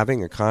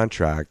having a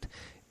contract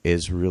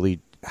is really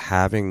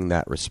having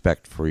that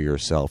respect for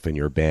yourself and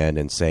your band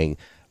and saying,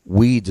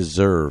 we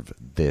deserve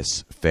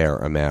this fair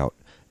amount,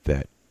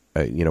 that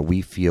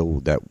we feel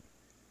that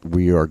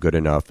we are good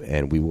enough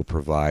and we will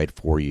provide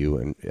for you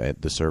and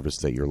the service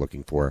that you're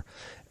looking for,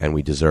 and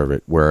we deserve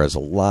it. Whereas a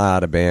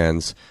lot of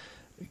bands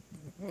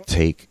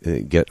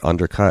get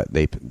undercut.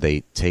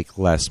 They take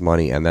less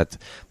money, and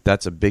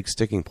that's a big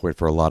sticking point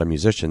for a lot of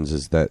musicians,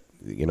 is that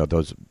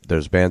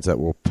there's bands that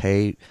will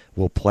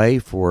play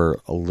for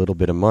a little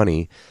bit of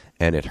money,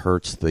 and it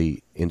hurts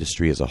the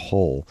industry as a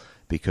whole,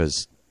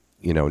 because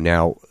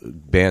now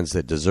bands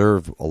that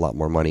deserve a lot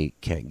more money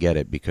can't get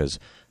it because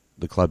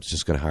the club's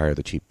just going to hire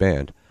the cheap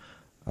band.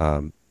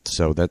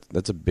 So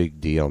that's a big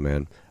deal,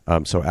 man.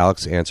 So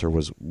Alex's answer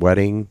was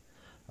wedding,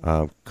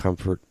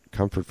 comfort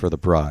for the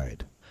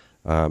bride.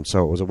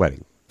 So it was a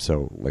wedding.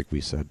 So like we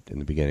said in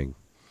the beginning,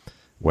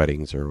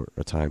 weddings are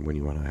a time when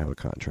you want to have a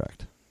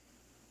contract.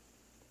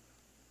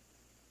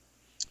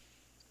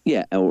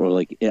 Yeah, or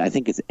like I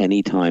think it's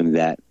any time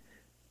that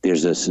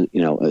there's a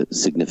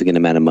significant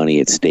amount of money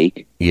at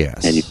stake.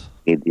 Yes, and you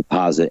pay a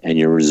deposit, and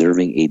you're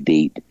reserving a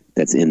date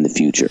that's in the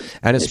future.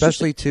 And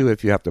especially too,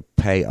 if you have to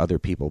pay other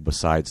people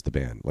besides the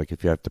band, like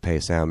if you have to pay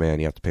a sound man,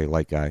 you have to pay a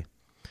light guy,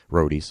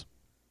 roadies,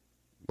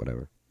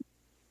 whatever.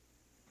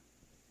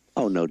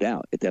 Oh, no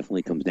doubt. It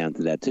definitely comes down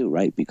to that too,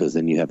 right? Because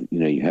then you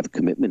have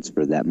commitments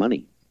for that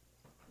money.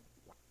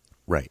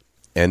 Right.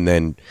 And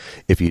then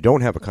if you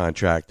don't have a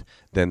contract,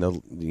 then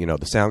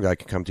the sound guy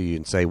can come to you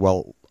and say,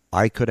 "Well,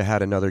 I could have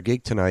had another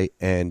gig tonight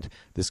and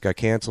this got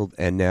canceled,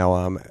 and now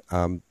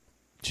I'm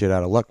shit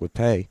out of luck with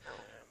pay."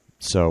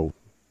 So,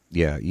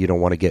 yeah, you don't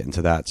want to get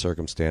into that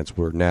circumstance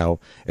where now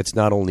it's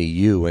not only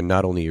you and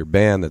not only your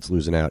band that's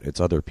losing out,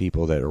 it's other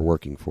people that are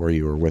working for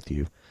you or with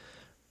you.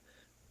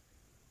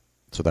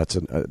 So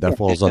that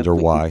falls under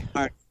why.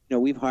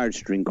 We've hired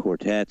string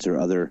quartets or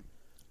other,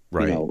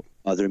 right.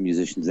 Other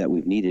musicians that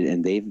we've needed,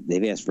 and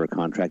they've asked for a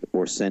contract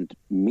or sent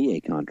me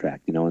a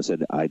contract, and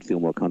said, I'd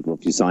feel more comfortable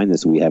if you sign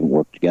this. We haven't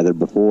worked together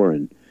before,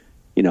 and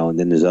and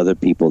then there's other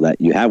people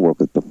that you have worked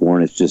with before,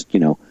 and it's just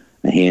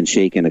a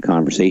handshake and a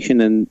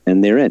conversation,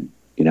 and they're in,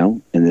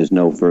 and there's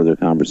no further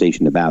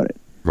conversation about it.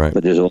 Right.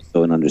 But there's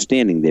also an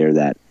understanding there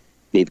that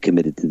they've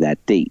committed to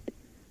that date,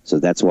 so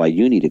that's why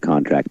you need a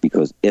contract,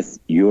 because if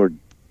your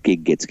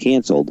gig gets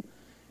canceled,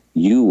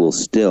 you will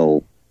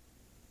still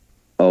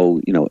owe,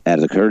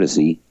 as a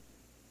courtesy,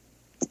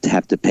 to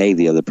have to pay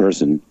the other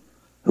person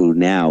who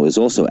now is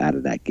also out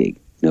of that gig,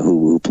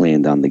 who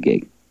planned on the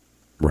gig.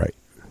 Right.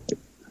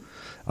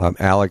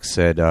 Alex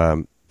said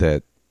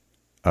that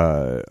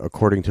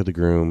according to the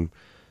groom,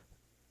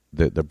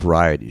 the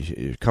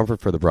bride,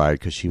 comfort for the bride,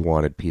 because she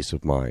wanted peace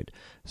of mind.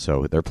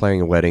 So they're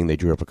planning a wedding. They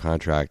drew up a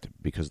contract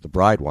because the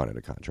bride wanted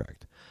a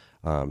contract.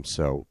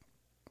 So,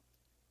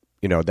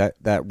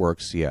 that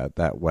works,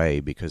 that way,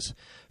 because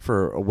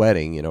for a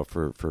wedding,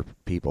 for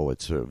people,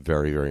 it's a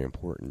very, very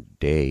important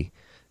date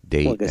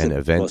and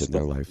event in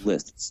their life.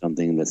 List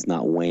something that's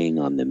not weighing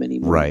on them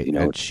anymore. Right,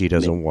 and she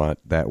doesn't want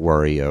that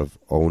worry of,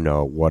 oh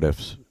no, what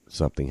if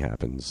something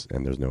happens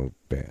and there's no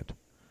band?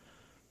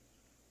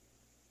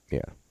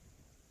 Yeah.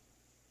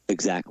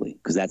 Exactly,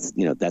 because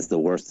that's the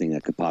worst thing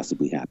that could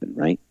possibly happen,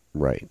 right?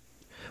 Right.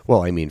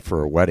 Well, I mean,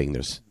 for a wedding,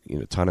 there's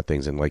a ton of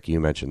things, and like you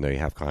mentioned, they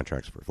have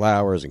contracts for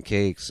flowers and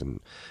cakes and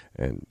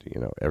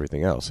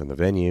everything else in the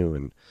venue,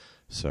 and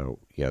so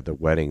the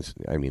weddings.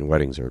 I mean,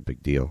 weddings are a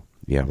big deal.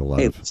 You have a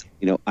lot of.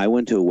 I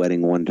went to a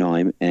wedding one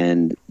time,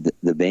 and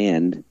the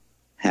band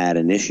had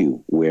an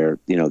issue where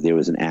there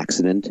was an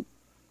accident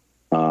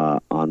on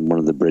one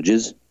of the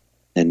bridges,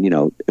 and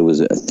it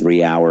was a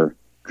 3-hour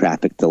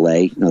traffic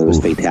delay. There was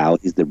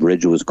fatalities. The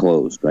bridge was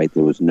closed. Right,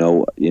 there was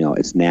no.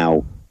 It's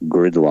now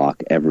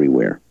gridlock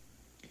everywhere.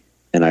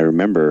 And I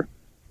remember,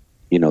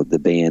 the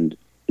band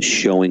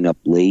showing up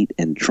late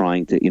and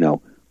trying to,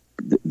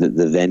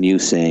 the venue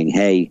saying,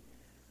 hey,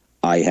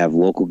 I have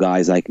local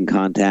guys I can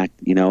contact.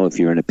 If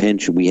you're in a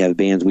pinch, we have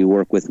bands we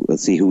work with.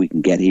 Let's see who we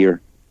can get here.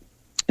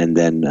 And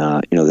then,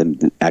 them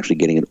actually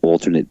getting an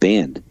alternate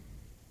band,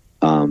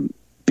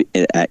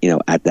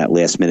 at that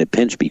last minute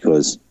pinch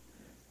because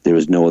there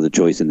was no other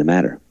choice in the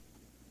matter.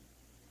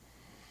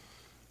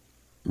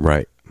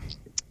 Right.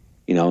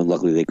 And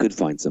luckily they could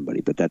find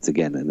somebody, but that's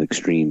again an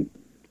extreme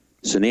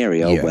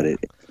scenario, but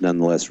it's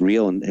nonetheless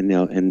real,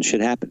 and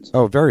shit happens.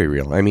 Oh, very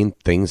real. I mean,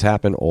 things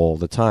happen all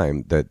the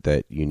time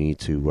that you need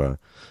to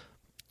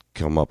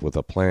come up with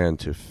a plan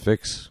to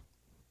fix.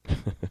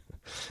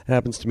 It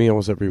happens to me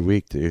almost every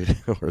week, dude,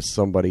 where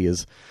somebody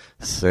is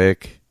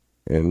sick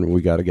and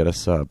we got to get a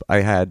sub. I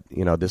had,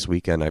 this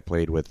weekend I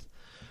played with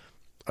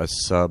a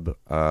sub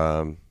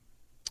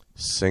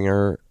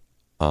singer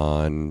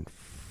on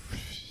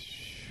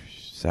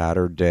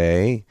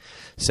Saturday.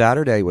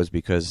 Saturday was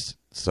because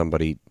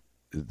somebody,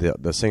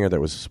 the singer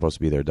that was supposed to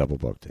be there, double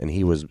booked, and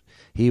he was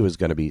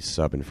going to be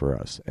subbing for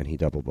us, and he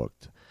double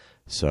booked.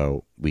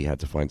 So we had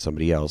to find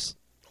somebody else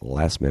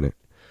last minute,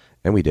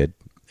 and we did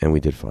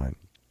fine.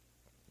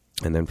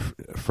 And then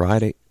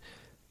Friday.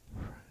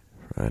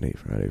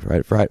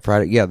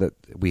 Yeah,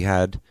 we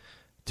had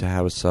to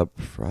have a sub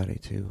Friday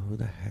too. Who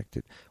the heck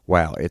did?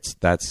 Wow,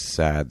 that's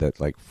sad that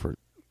like for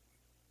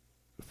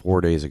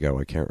 4 days ago,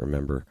 I can't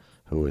remember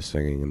who was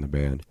singing in the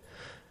band.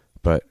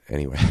 But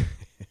anyway,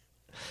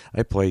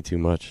 I play too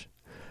much.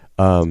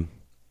 So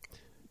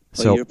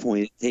your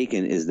point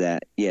taken is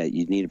that,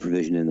 you need a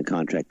provision in the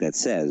contract that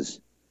says,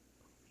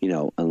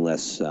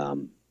 unless,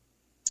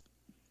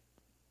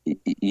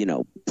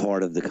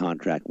 part of the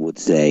contract would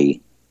say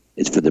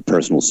it's for the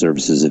personal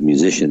services of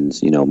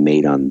musicians,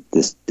 made on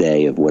this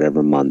day of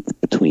whatever month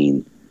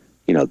between,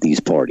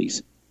 these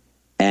parties.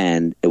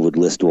 And it would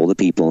list all the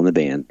people in the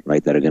band,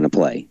 right, that are going to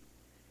play.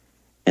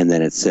 And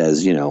then it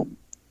says,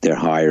 they're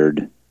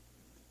hired,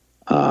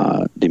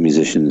 the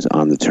musicians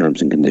on the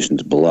terms and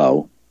conditions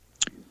below.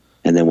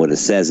 And then what it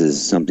says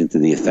is something to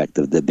the effect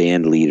of the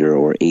band leader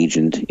or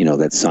agent,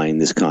 that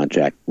signed this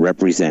contract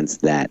represents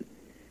that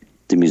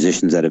the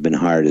musicians that have been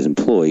hired as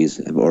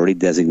employees have already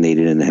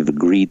designated and have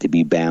agreed to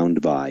be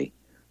bound by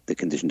the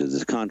conditions of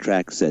this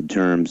contract, said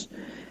terms,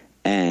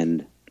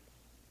 and,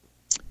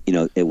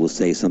 it will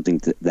say something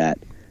that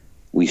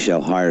we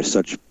shall hire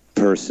such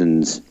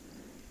persons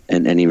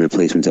and any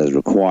replacements as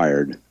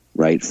required,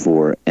 right,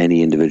 for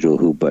any individual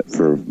who, but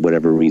for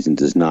whatever reason,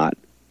 does not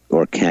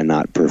or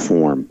cannot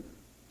perform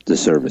the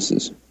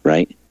services,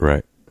 right?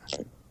 Right.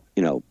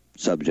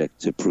 Subject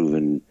to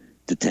proven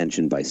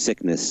detention by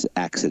sickness,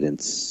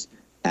 accidents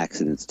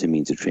to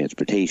means of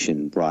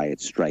transportation,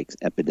 riots, strikes,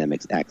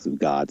 epidemics, acts of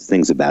gods,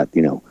 things about,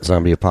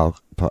 zombie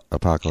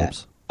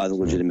apocalypse. Other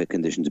legitimate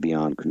conditions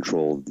beyond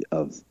control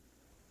of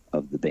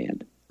the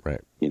band.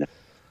 Right.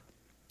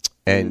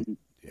 And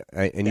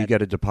you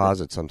get a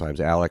deposit sometimes.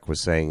 Alec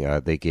was saying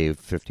they gave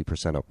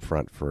 50% up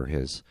front for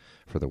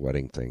the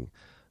wedding thing.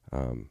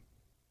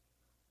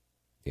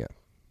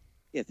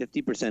 Yeah,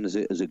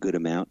 50% is a good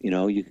amount.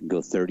 You can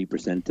go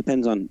 30%.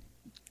 Depends on,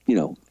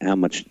 how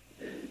much.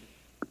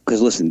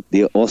 Because listen,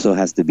 there also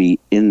has to be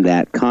in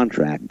that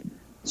contract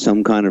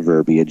some kind of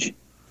verbiage,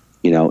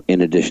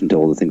 in addition to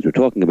all the things we're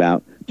talking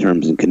about,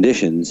 terms and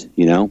conditions,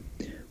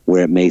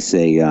 where it may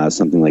say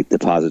something like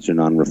deposits are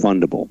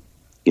non-refundable.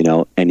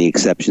 Any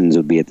exceptions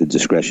would be at the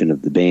discretion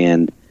of the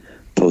band.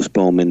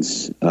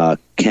 Postponements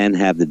can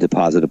have the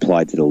deposit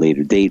applied to the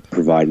later date,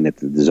 providing that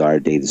the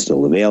desired date is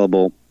still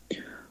available.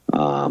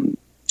 And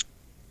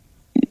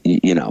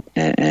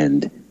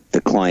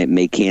the client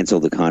may cancel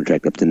the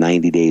contract up to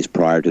 90 days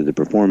prior to the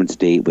performance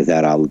date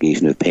without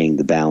obligation of paying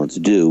the balance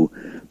due,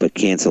 but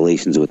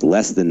cancellations with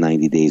less than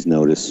 90 days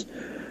notice,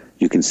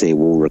 you can say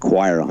will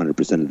require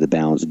 100% of the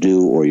balance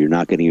due, or you're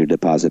not getting your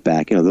deposit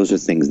back. Those are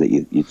things that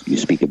you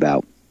speak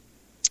about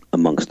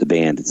amongst the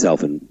band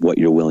itself and what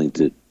you're willing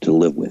to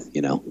live with,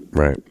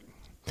 Right.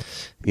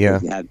 Yeah.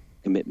 You had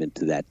commitment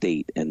to that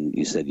date, and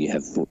you said you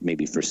have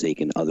maybe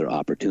forsaken other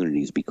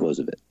opportunities because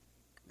of it.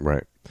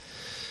 Right.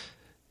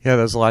 Yeah,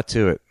 there's a lot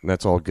to it. And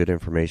that's all good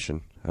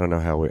information. I don't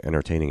know how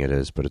entertaining it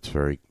is, but it's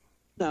very...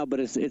 No, but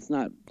it's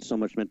not so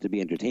much meant to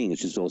be entertaining.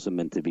 It's just also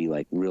meant to be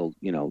like real,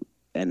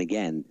 and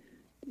again,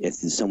 if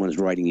someone's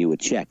writing you a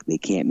check, they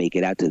can't make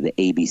it out to the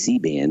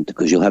ABC band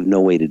because you'll have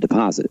no way to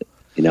deposit it.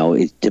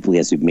 It typically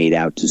has to be made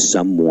out to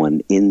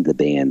someone in the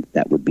band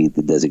that would be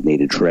the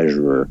designated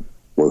treasurer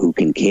or who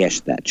can cash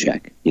that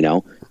check,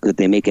 because if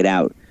they make it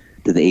out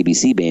to the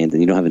ABC band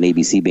and you don't have an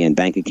ABC band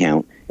bank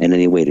account and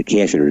any way to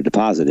cash it or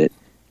deposit it,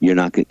 you're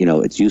not,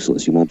 it's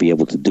useless. You won't be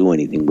able to do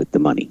anything with the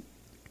money.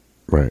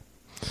 Right.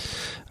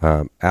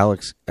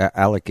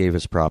 Alec gave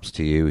his props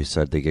to you. He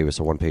said they gave us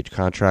a one-page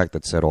contract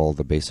that said all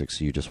the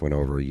basics you just went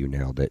over. You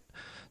nailed it.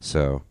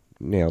 So,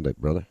 nailed it,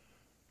 brother.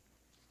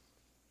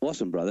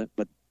 Awesome, brother.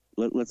 But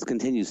let's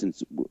continue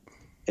since,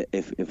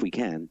 if we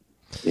can,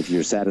 if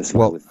you're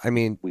satisfied with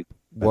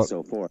what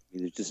so far.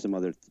 There's just some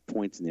other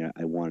points in there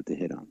I wanted to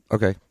hit on.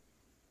 Okay.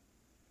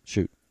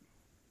 Shoot.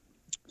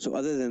 So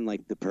other than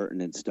like the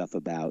pertinent stuff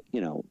about,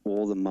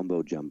 all the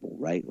mumbo jumbo,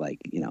 right? Like,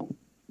 you're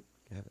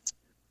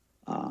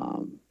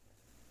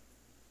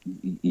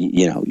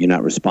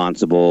not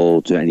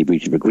responsible to any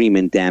breach of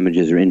agreement,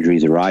 damages or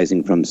injuries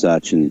arising from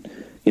such. And,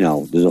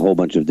 there's a whole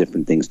bunch of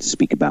different things to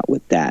speak about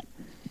with that.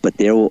 But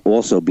there will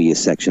also be a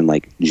section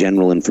like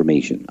general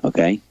information,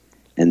 okay?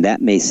 And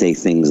that may say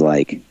things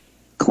like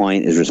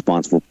client is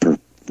responsible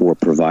for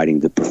providing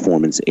the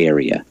performance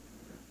area.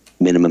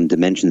 Minimum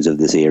dimensions of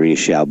this area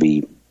shall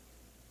be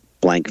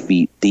blank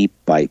feet deep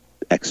by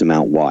X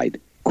amount wide.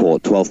 Call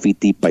it 12 feet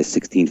deep by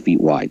 16 feet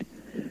wide.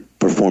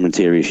 Performance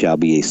area shall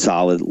be a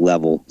solid,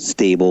 level,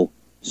 stable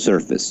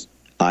surface,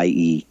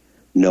 i.e.,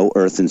 no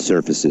earthen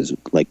surfaces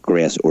like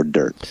grass or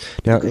dirt.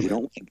 Now, you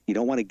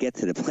don't want to get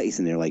to the place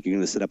and they're like, you're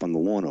going to sit up on the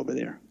lawn over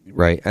there.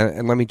 Right.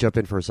 And let me jump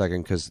in for a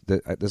second because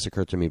this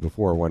occurred to me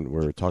before when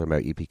we were talking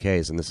about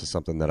EPKs, and this is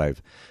something that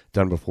I've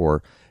done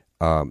before,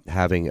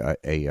 having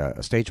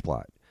a stage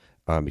plot.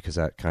 Because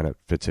that kind of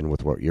fits in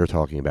with what you're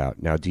talking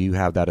about. Now, do you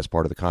have that as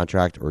part of the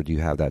contract, or do you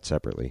have that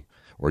separately,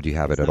 or do you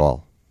have it at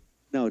all?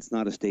 No, it's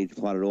not a stage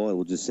plot at all. It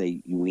will just say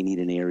we need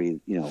an area,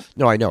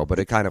 No, I know, but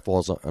it kind of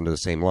falls under the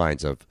same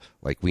lines of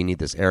like we need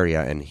this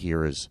area, and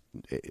here is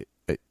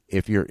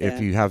if you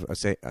have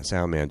a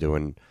sound man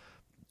doing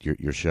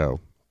your show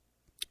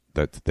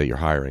that you're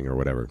hiring or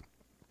whatever,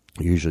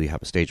 you usually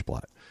have a stage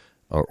plot,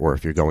 or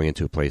if you're going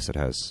into a place that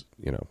has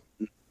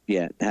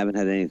Yeah, haven't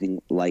had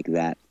anything like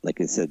that. Like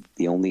I said,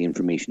 the only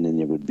information in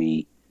there would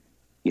be,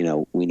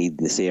 we need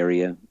this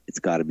area. It's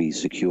got to be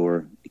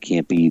secure. It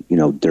can't be,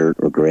 dirt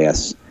or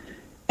grass.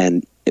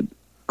 And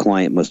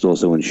client must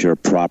also ensure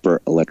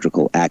proper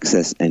electrical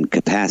access and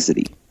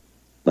capacity.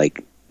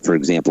 Like, for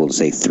example, to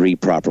say 3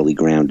 properly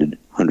grounded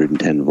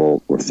 110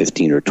 volt or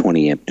 15 or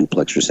 20 amp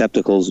duplex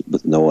receptacles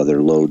with no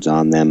other loads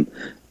on them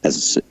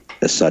as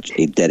such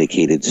a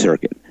dedicated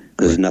circuit.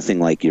 Because there's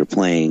nothing like you're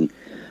playing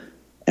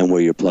and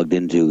where you're plugged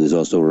into, there's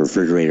also a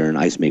refrigerator and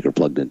ice maker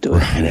plugged into it.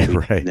 Right, and every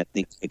right. time that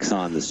thing kicks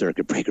on, the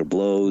circuit breaker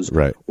blows,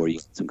 right. Or you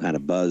get some kind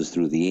of buzz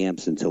through the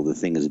amps until the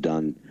thing is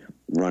done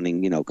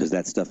running, because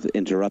that stuff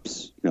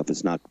interrupts, if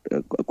it's not,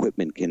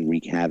 equipment can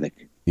wreak havoc.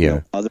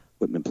 Yeah. Other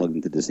equipment plugged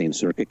into the same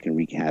circuit can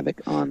wreak havoc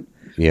on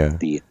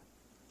the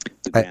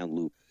ground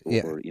loop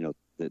or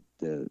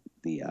the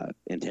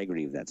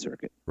integrity of that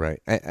circuit.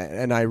 Right.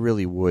 And I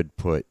really would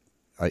put,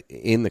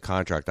 in the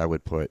contract, I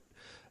would put,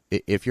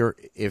 if you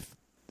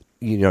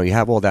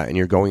have all that and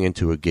you're going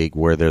into a gig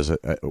where there's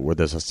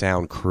a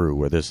sound crew,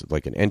 where there's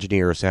like an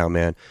engineer or sound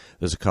man,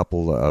 there's a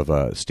couple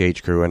of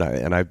stage crew,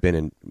 and I've been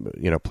in,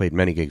 played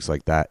many gigs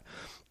like that.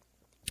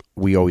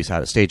 We always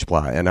had a stage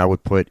plot, and I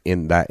would put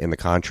in the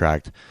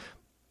contract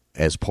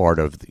as part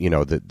of,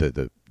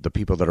 the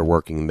people that are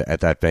working at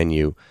that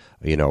venue,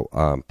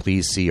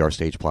 please see our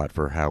stage plot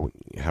for how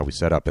we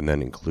set up, and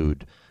then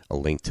include a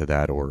link to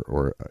that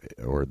or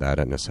that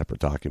in a separate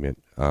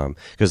document.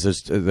 Because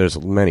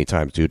there's many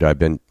times, dude,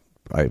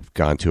 I've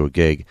gone to a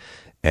gig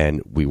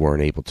and we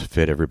weren't able to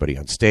fit everybody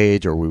on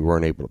stage, or we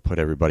weren't able to put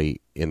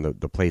everybody in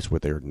the place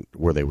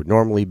where they would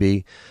normally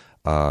be.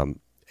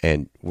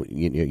 And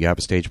you have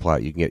a stage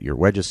plot, you can get your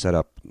wedges set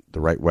up the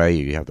right way,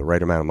 you have the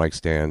right amount of mic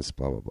stands,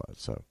 blah, blah, blah.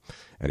 So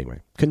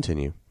anyway,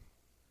 continue.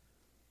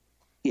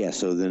 Yeah,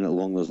 so then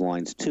along those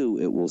lines, too,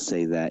 it will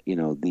say that,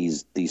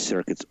 these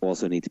circuits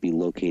also need to be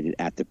located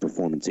at the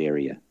performance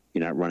area.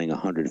 You're not running a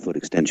 100-foot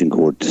extension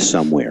cord to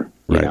somewhere,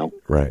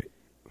 Right.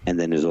 And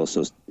then there's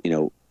also,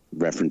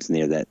 reference in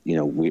there that,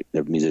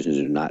 the musicians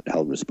are not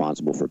held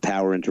responsible for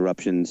power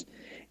interruptions.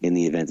 In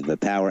the event of a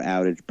power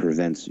outage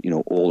prevents,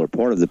 all or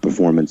part of the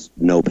performance,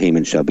 no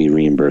payment shall be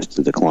reimbursed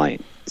to the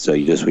client. So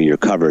you're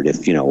covered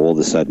if, all of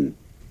a sudden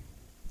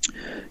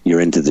you're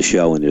into the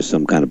show and there's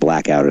some kind of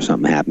blackout or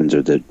something happens,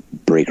 or the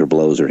breaker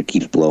blows or it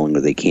keeps blowing,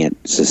 or they can't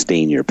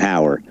sustain your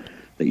power,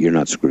 that you're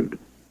not screwed.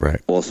 Right.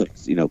 Also,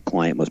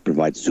 client must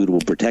provide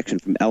suitable protection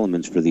from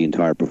elements for the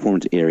entire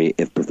performance area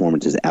if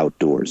performance is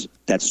outdoors.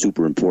 That's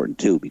super important,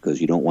 too, because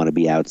you don't want to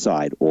be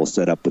outside all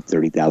set up with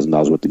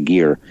 $30,000 worth of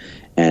gear.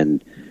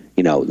 And,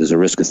 there's a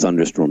risk of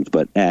thunderstorms,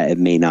 but it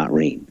may not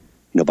rain.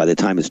 By the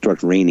time it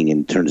starts raining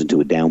and turns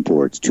into a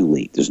downpour, it's too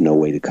late. There's no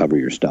way to cover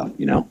your stuff,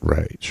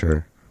 Right,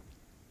 sure.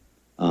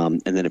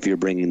 And then if you're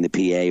bringing the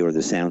PA or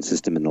the sound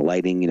system and the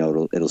lighting,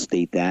 it'll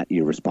state that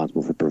you're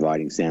responsible for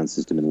providing sound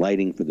system and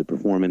lighting for the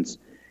performance.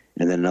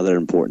 And then another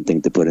important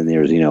thing to put in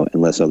there is,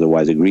 unless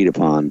otherwise agreed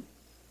upon,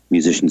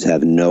 musicians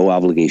have no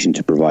obligation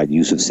to provide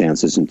use of sound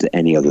system to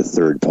any other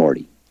third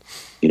party.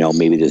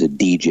 Maybe there's a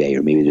DJ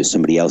or maybe there's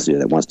somebody else there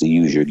that wants to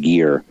use your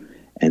gear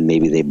and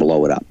maybe they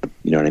blow it up.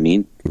 You know what I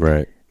mean?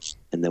 Right.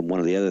 And then one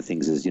of the other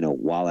things is,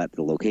 while at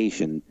the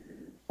location,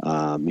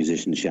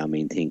 musicians shall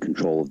maintain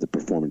control of the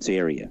performance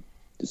area.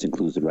 This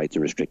includes the right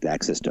to restrict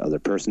access to other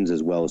persons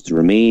as well as to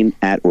remain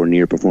at or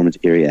near performance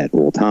area at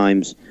all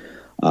times.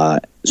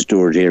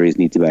 Storage areas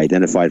need to be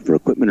identified for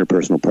equipment or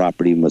personal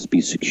property, must be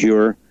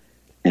secure,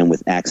 and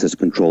with access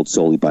controlled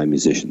solely by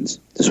musicians.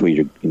 This way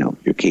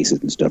your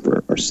cases and stuff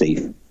are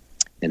safe,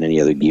 and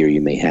any other gear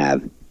you may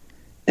have.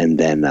 And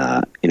then,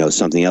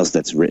 something else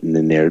that's written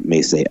in there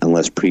may say,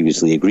 unless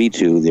previously agreed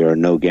to, there are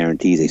no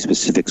guarantees a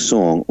specific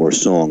song or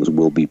songs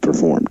will be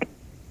performed.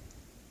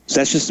 So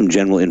that's just some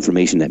general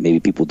information that maybe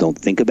people don't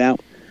think about.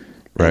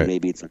 Right. And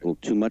maybe it's a little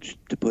too much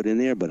to put in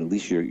there, but at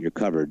least you're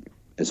covered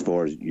as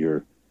far as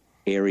your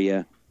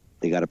area.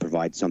 They got to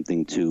provide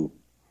something to,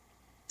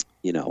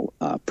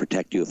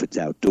 protect you if it's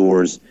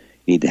outdoors.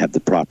 You need to have the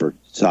proper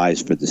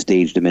size for the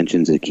stage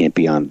dimensions. It can't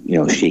be on,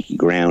 shaky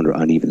ground or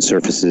uneven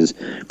surfaces.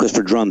 Because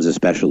for drums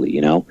especially,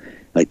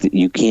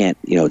 you can't,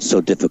 it's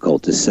so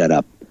difficult to set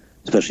up,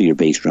 especially your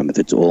bass drum. If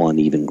it's all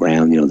uneven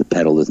ground, the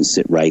pedal doesn't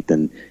sit right,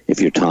 then if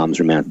your toms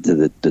are mounted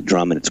to the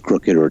drum and it's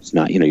crooked or it's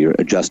not, you're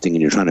adjusting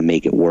and you're trying to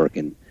make it work,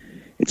 and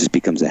it just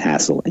becomes a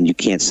hassle. And you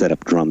can't set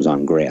up drums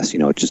on grass.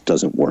 It just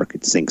doesn't work.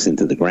 It sinks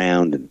into the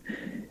ground, and,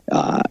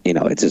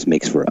 it just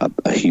makes for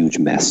a huge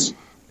mess.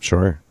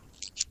 Sure.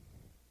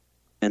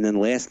 And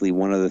then lastly,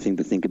 one other thing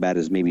to think about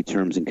is maybe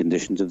terms and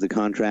conditions of the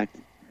contract.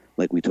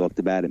 Like we talked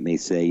about, it may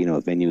say,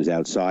 if venue is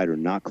outside or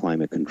not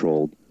climate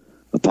controlled,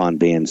 upon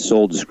band's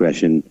sole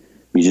discretion,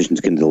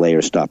 musicians can delay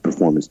or stop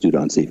performance due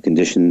to unsafe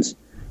conditions,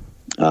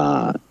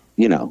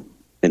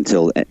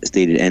 until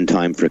stated end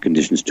time for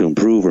conditions to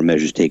improve or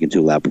measures taken to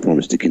allow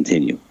performance to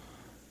continue.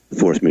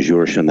 Force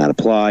majeure shall not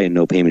apply, and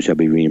no payment shall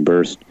be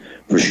reimbursed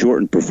for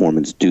shortened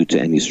performance due to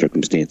any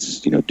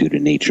circumstances, due to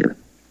nature.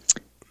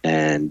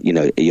 And,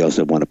 you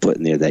also want to put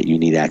in there that you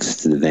need access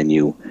to the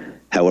venue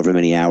however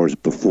many hours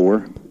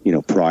before,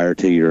 prior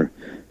to your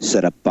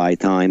setup by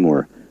time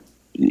or,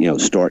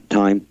 start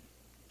time,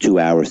 2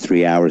 hours,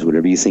 3 hours,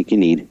 whatever you think you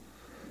need.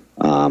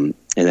 And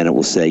then it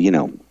will say,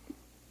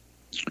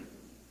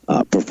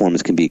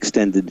 performance can be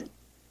extended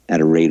at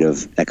a rate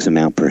of X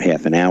amount per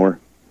half an hour.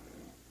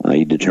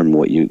 You determine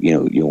what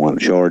you want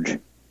to charge.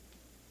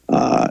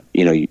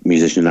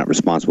 Musicians are not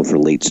responsible for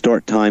late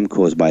start time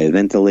caused by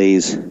event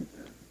delays.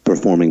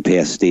 Performing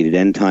past stated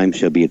end time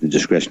shall be at the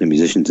discretion of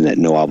musicians and at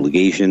no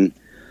obligation.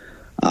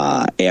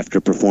 After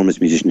performance,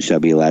 musicians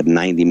shall be allowed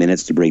 90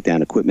 minutes to break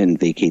down equipment and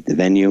vacate the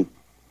venue.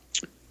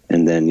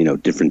 And then,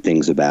 different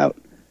things about,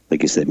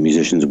 like I said,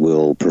 musicians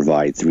will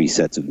provide 3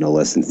 sets of no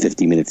less than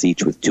 50 minutes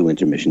each with 2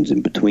 intermissions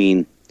in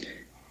between.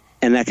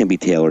 And that can be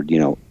tailored,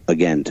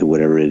 again, to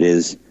whatever it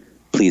is.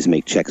 Please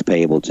make checks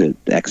payable to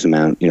X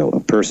amount, a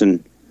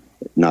person,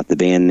 not the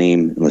band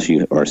name, unless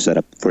you are set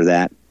up for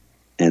that.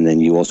 And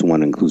then you also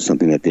want to include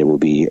something that there will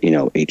be,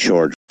 a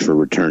charge for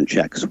return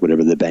checks,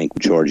 whatever the bank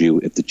would charge you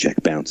if the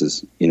check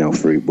bounces,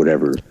 for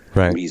whatever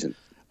reason.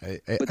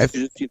 But there's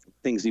just a few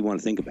things you want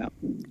to think about.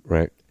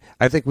 Right.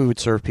 I think we would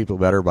serve people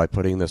better by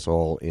putting this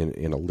all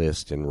in a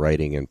list and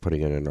writing and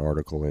putting it in an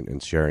article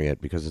and sharing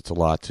it, because it's a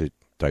lot to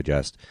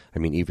digest. I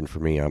mean, even for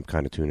me, I'm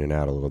kind of tuning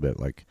out a little bit.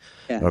 Like,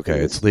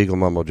 it's legal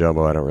mumbo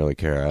jumbo. I don't really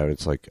care.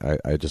 It's like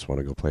I just want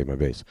to go play my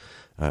bass,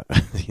 and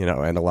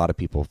a lot of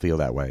people feel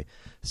that way.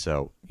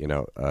 So,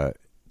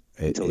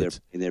 until they're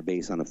in their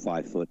bass on a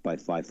 5 foot by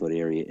 5 foot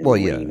area.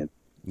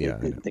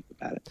 Think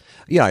about it.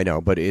 Yeah, I know,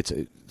 but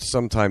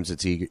sometimes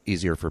it's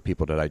easier for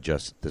people to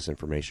digest this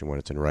information when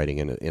it's in writing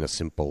in a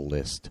simple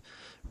list,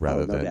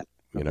 rather than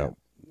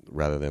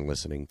rather than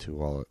listening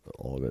to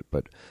all of it.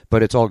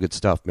 But it's all good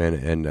stuff, man,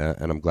 and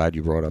I'm glad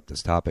you brought up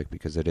this topic,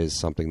 because it is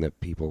something that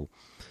people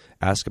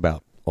ask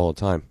about all the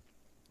time,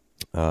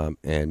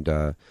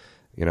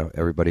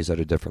 everybody's at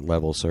a different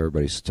level, so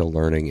everybody's still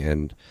learning.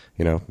 And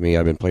me,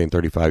 I've been playing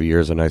 35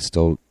 years, and I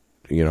still,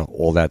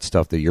 all that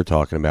stuff that you're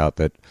talking about,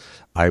 that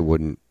I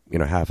wouldn't,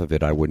 half of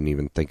it I wouldn't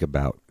even think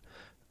about,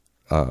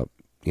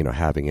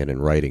 having it in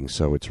writing.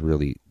 So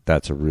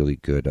that's a really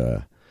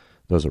good,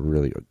 those are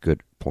really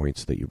good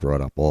points that you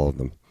brought up, all of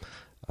them.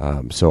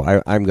 So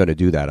I'm going to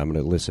do that. I'm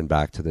going to listen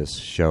back to this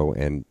show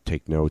and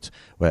take notes.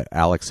 Well,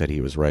 Alex said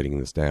he was writing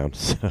this down,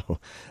 so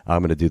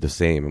I'm going to do the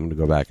same. I'm going to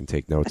go back and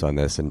take notes on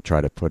this and try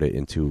to put it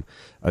into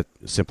a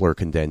simpler,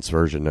 condensed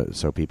version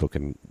so people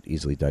can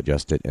easily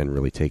digest it and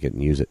really take it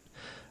and use it.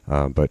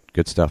 But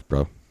good stuff,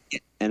 bro.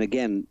 And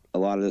again, a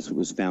lot of this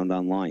was found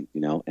online,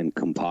 and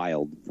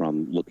compiled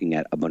from looking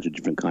at a bunch of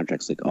different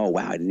contracts. Like, oh,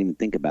 wow, I didn't even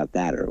think about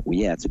that. Or, well,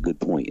 yeah, it's a good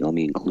point. Let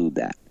me include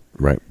that.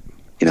 Right.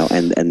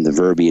 And the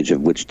verbiage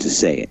of which to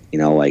say it.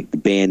 Like the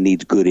band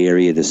needs good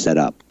area to set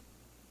up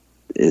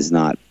is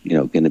not,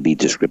 going to be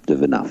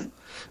descriptive enough.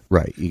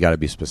 Right. You got to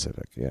be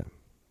specific. Yeah.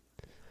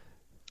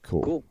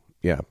 Cool.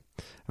 Yeah.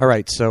 All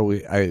right. So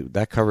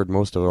that covered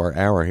most of our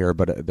hour here,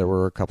 but there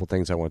were a couple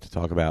things I want to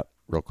talk about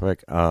real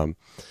quick.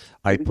 I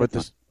put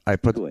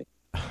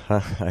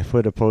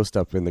a post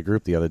up in the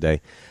group the other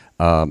day,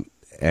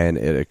 and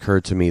it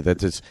occurred to me that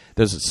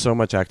there's so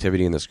much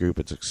activity in this group.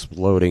 It's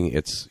exploding.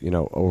 It's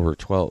well over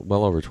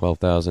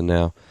 12,000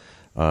 now,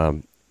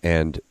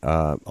 and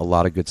a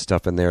lot of good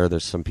stuff in there.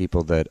 There's some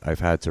people that I've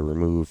had to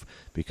remove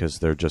because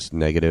they're just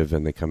negative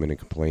and they come in and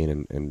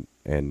complain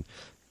and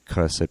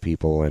cuss at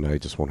people, and I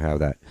just won't have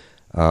that.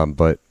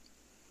 But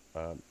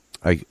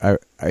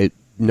I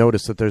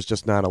noticed that there's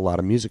just not a lot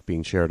of music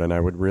being shared, and I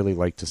would really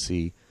like to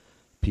see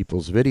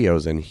people's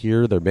videos and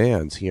hear their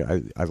bands.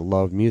 I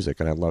love music,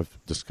 and I love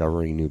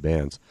discovering new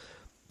bands.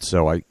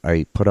 So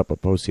I put up a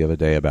post the other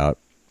day about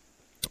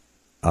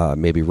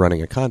maybe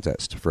running a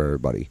contest for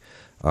everybody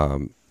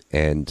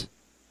and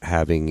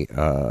having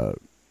a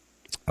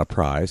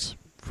prize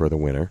for the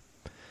winner.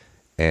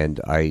 And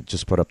I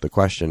just put up the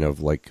question of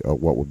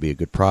what would be a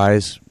good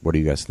prize? What do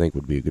you guys think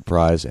would be a good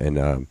prize?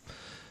 And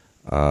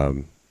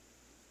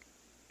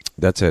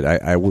that's it.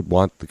 I would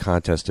want the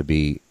contest to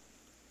be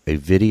a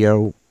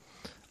video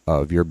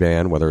of your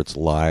band, whether it's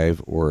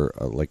live or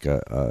like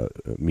a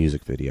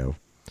music video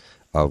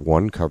of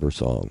one cover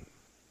song.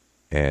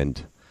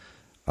 And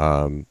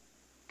I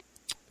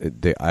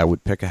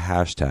would pick a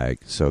hashtag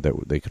so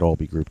that they could all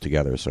be grouped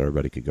together so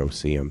everybody could go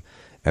see them,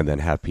 and then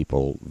have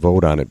people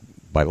vote on it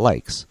by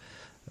likes.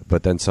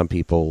 But then some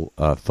people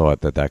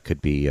thought that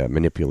could be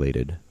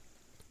manipulated,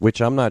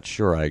 which I'm not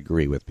sure I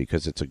agree with,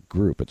 because it's a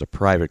group, it's a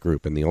private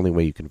group, and the only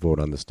way you can vote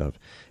on this stuff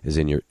is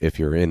if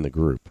you're in the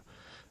group.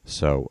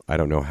 So I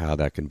don't know how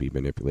that can be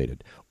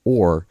manipulated.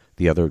 Or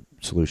the other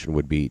solution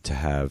would be to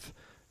have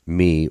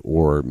me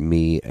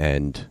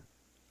and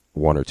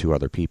one or two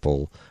other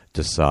people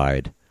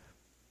decide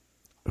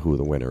who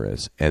the winner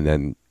is. And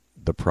then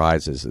the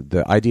prizes,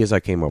 the ideas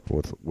I came up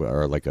with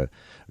are like a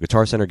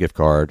Guitar Center gift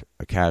card,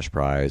 a cash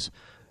prize,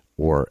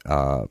 or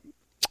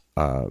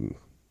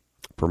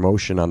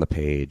promotion on the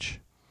page,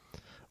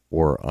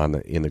 or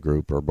in the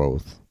group, or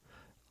both.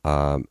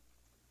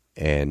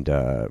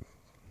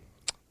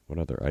 What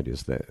other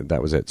ideas?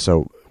 That was it.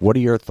 So what are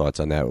your thoughts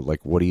on that?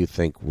 Like, what do you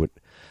think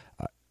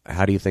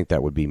how do you think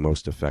that would be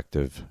most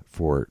effective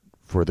for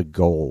the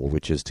goal,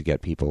 which is to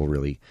get people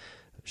really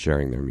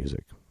sharing their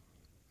music?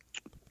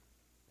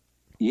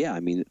 Yeah, I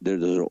mean,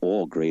 those are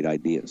all great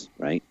ideas,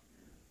 right?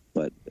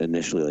 But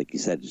initially, like you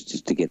said, it's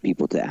just to get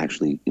people to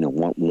actually,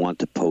 want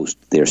to post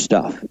their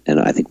stuff. And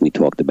I think we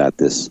talked about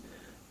this,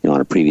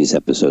 on a previous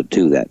episode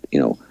too, that,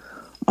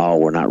 oh,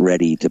 we're not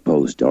ready to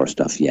post our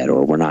stuff yet,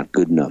 or we're not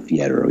good enough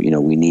yet, or,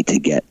 we need to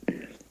get,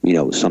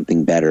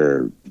 something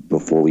better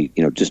before we,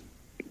 just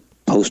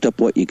post up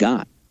what you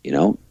got,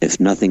 if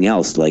nothing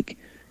else,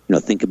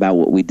 think about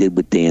what we did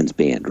with Dan's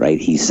band, right?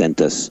 He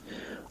sent us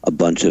a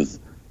bunch of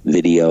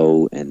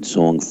video and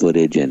song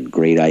footage and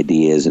great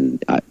ideas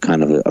and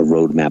kind of a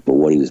roadmap of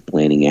what he was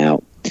planning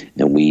out.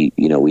 And we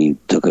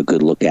took a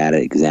good look at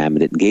it,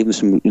 examined it, and gave him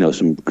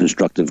some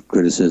constructive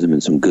criticism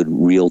and some good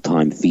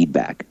real-time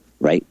feedback,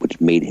 right, which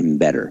made him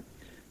better.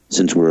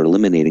 Since we're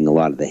eliminating a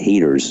lot of the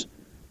haters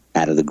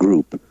out of the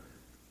group,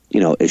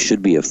 it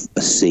should be a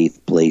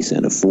safe place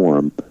and a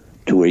forum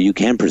to where you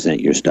can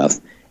present your stuff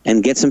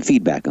and get some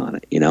feedback on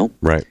it,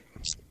 Right.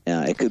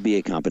 It could be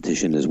a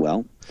competition as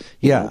well.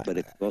 Yeah. But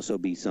it could also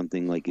be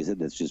something, like you said,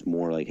 that's just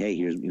more like, hey,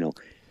 here's,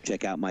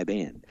 check out my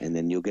band. And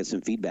then you'll get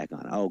some feedback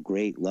on it. Oh,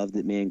 great. Loved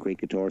it, man. Great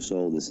guitar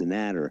solo, this and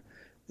that. Or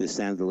this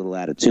sounds a little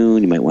out of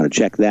tune. You might want to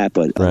check that.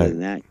 But other than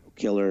that,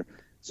 killer.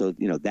 So,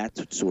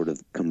 that's sort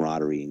of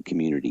camaraderie and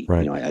community,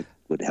 right. I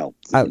would help.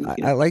 I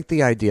like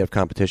the idea of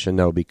competition,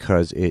 though,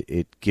 because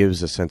it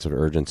gives a sense of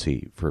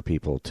urgency for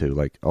people to,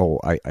 like, oh,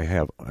 I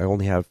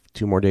only have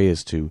 2 more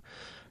days to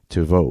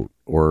vote,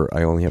 or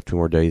I only have 2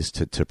 more days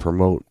to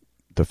promote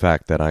the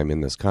fact that I'm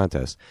in this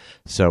contest.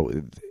 So,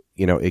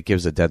 it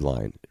gives a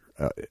deadline.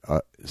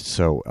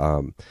 So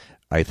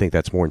I think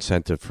that's more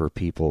incentive for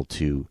people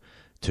to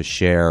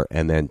share,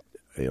 and then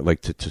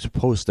to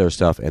post their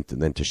stuff, and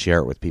then to share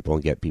it with people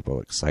and get people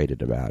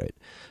excited about it.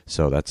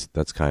 So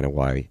that's kind of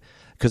why,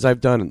 because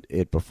I've done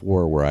it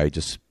before where I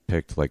just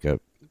picked like a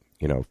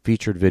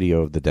featured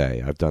video of the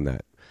day. I've done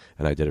that,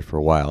 and I did it for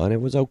a while, and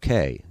it was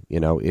okay.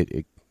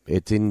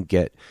 It didn't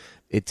get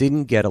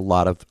a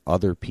lot of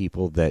other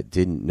people that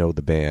didn't know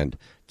the band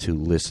to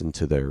listen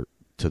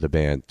to to the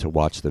band, to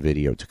watch the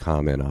video, to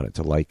comment on it,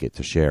 to like it,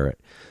 to share it.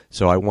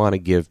 So I want to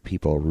give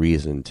people a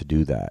reason to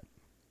do that.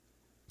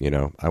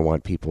 I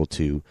want people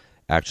to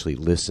actually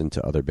listen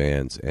to other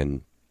bands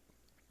and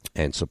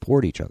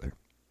support each other,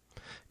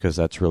 because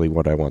that's really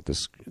what I want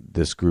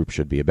this group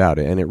should be about.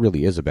 And it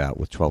really is about,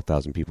 with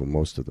 12,000 people,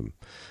 most of them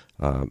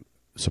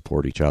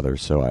support each other.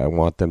 So I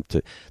want them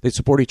they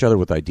support each other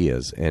with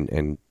ideas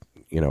and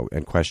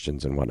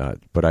questions and whatnot,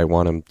 but I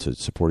want them to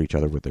support each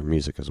other with their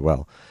music as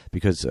well,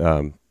 because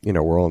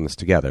we're all in this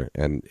together,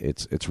 and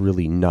it's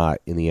really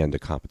not in the end a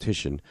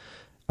competition,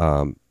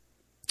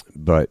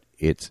 but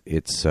it's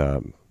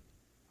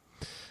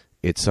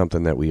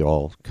something that we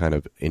all kind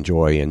of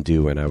enjoy and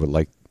do. And I would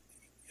like,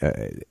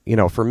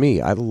 for me,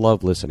 I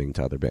love listening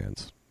to other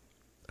bands.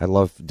 I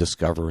love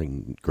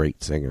discovering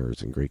great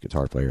singers and great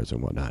guitar players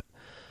and whatnot,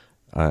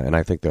 and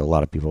I think there are a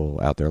lot of people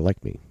out there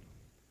like me,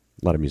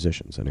 a lot of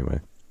musicians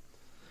anyway.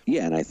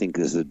 Yeah, and I think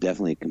there's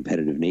definitely a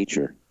competitive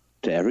nature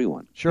to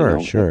everyone.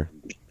 Sure, sure.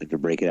 To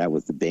break it out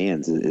with the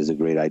bands is a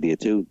great idea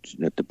too.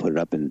 To put it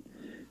up and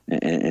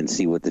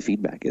see what the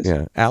feedback is.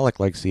 Yeah,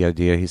 Alec likes the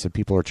idea. He said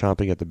people are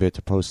chomping at the bit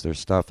to post their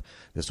stuff.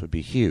 This would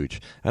be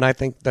huge, and I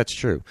think that's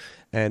true.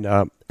 And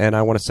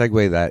I want to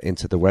segue that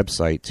into the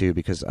website too,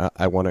 because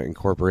I want to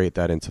incorporate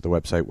that into the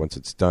website once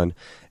it's done.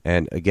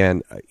 And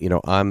again,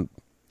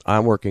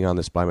 I'm working on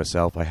this by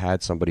myself. I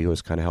had somebody who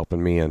was kind of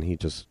helping me, and he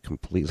just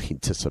completely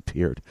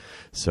disappeared.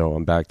 So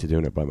I'm back to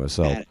doing it by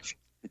myself.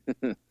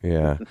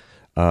 Yeah.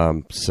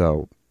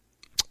 So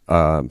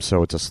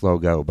it's a slow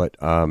go. But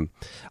I'm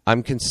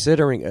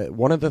considering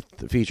one of the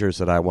features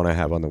that I want to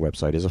have on the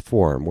website is a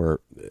forum where,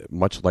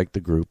 much like the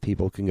group,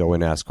 people can go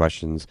and ask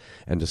questions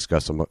and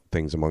discuss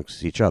things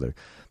amongst each other.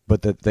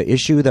 But the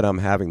issue that I'm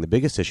having, the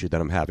biggest issue that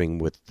I'm having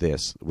with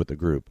the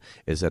group,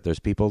 is that there's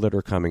people that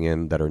are coming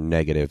in that are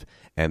negative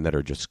and that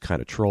are just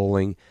kind of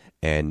trolling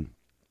and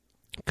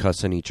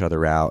cussing each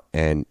other out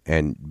and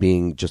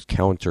being just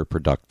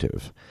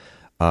counterproductive.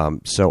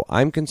 So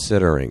I'm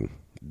considering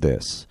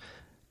this,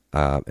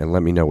 and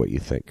let me know what you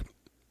think.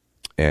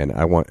 And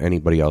I want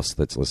anybody else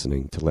that's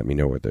listening to let me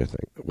know what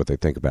they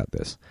think about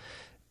this.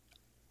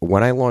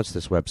 When I launched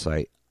this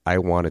website, I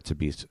want it to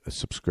be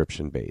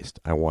subscription-based.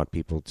 I want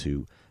people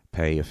to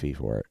pay a fee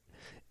for it,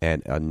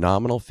 and a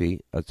nominal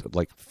fee,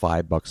 like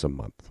 $5 a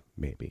month,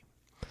 maybe.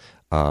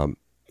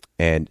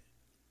 And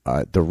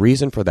the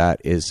reason for that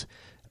is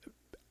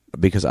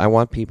because I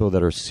want people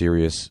that are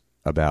serious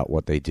about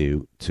what they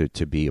do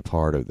to be a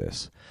part of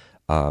this.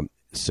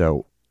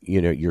 So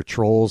your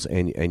trolls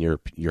and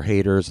your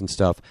haters and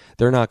stuff,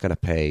 they're not going to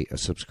pay a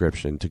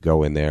subscription to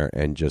go in there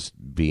and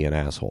just be an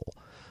asshole.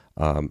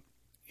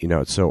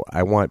 So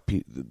I want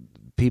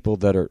people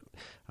that are,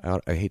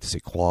 I hate to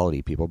say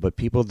quality people, but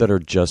people that are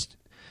just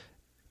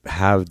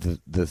have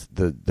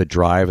the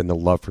drive and the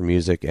love for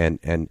music,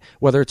 and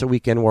whether it's a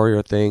weekend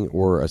warrior thing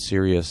or a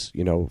serious,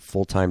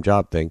 full-time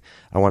job thing,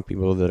 I want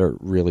people that are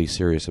really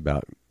serious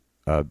about,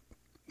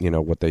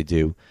 what they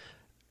do.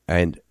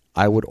 And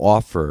I would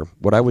offer,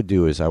 what I would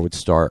do is I would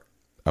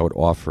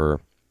offer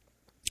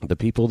the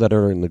people that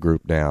are in the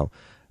group now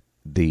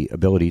the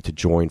ability to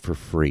join for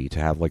free, to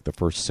have like the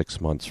first 6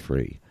 months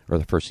free, or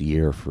the first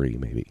year free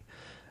maybe.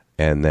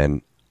 And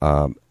then,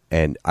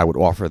 and I would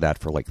offer that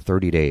for like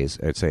 30 days.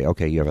 I'd say,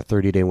 okay, you have a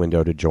 30-day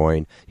window to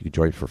join. You can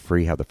join for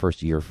free, have the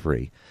first year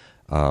free,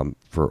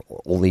 for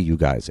only you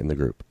guys in the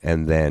group.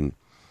 And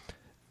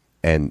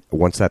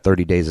once that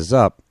 30 days is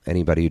up,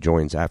 anybody who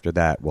joins after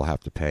that will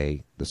have to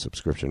pay the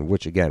subscription,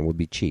 which again would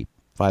be cheap,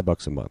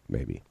 $5 a month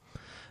maybe.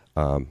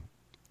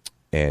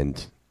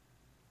 And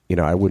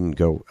I wouldn't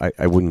go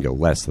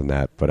less than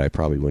that, but I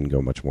probably wouldn't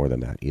go much more than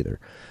that either.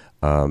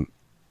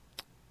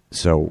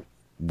 So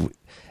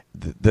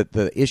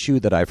the issue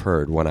that I've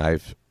heard when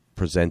I've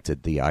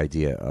presented the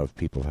idea of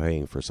people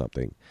paying for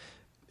something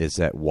is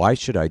that, why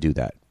should I do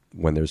that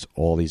when there's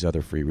all these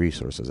other free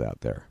resources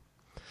out there?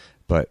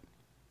 But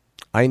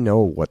I know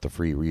what the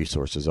free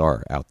resources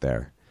are out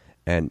there,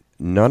 and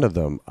none of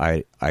them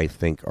I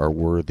think are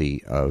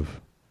worthy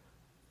of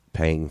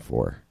paying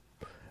for,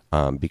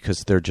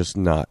 because they're just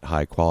not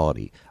high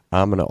quality.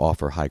 I'm going to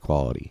offer high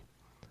quality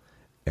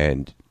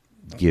and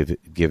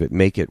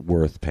make it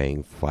worth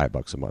paying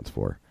 $5 a month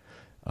for.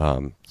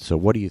 So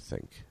what do you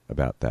think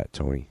about that,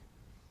 Tony?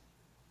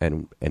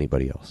 And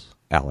anybody else?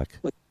 Alec?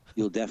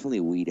 You'll definitely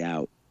weed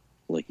out,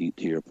 to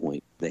your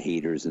point, the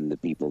haters and the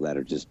people that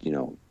are just,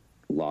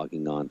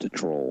 logging on to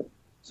troll,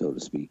 so to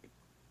speak.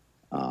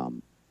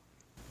 And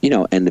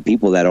the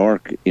people that are,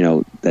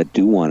 that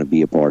do want to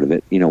be a part of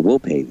it, will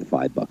pay the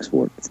 $5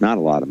 for it. It's not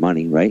a lot of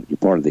money, right? You're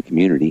part of the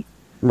community.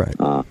 Right.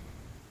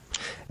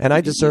 And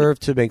I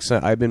deserve to make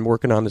some. I've been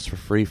working on this for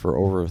free for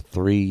over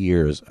 3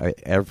 years.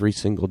 Every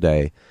single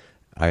day,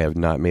 I have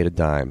not made a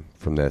dime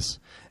from this.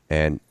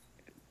 And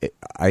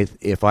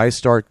if I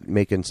start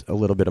making a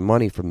little bit of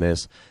money from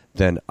this,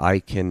 then I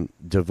can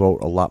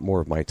devote a lot more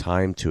of my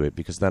time to it,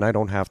 because then I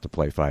don't have to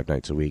play 5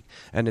 nights a week.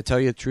 And to tell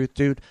you the truth,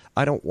 dude,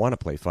 I don't want to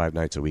play 5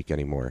 nights a week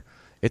anymore.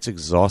 It's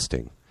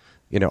exhausting.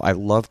 I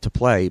love to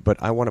play,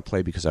 but I want to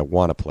play because I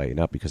want to play,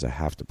 not because I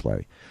have to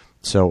play.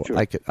 So Sure.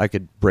 I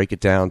could break it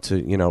down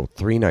to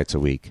 3 nights a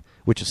week,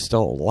 which is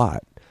still a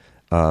lot,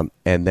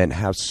 and then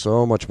have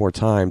so much more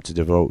time to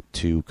devote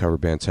to Cover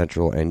Band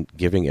Central and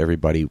giving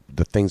everybody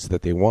the things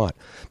that they want.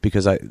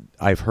 Because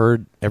I've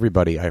heard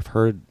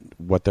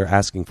what they're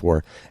asking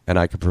for, and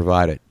I could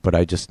provide it, but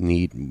I just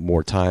need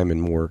more time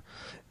and more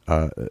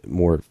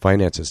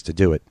finances to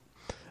do it.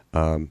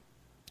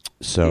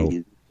 So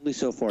only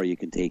so far you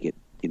can take it,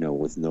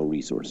 with no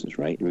resources,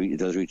 right? It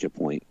does reach a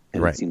point,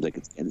 and Right. It seems like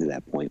it's getting to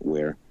that point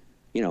where,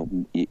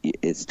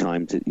 it's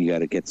time you got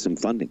to get some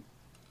funding.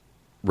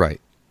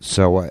 Right.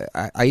 So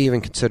I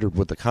even considered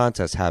with the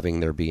contest having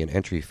there be an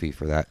entry fee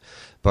for that,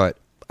 but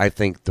I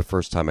think the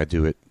first time I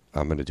do it,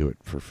 I'm going to do it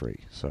for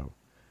free. So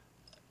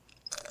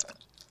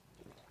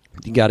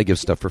you got to give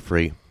stuff for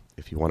free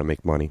if you want to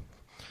make money.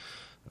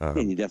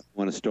 And you definitely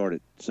want to start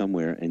it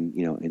somewhere, and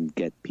and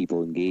get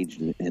people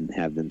engaged and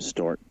have them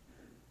start,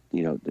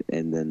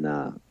 and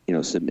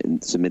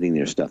then submitting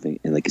their stuff, and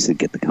like you said,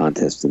 get the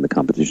contests and the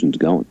competitions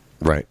going.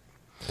 Right.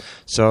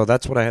 So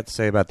that's what I had to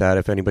say about that.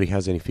 If anybody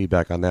has any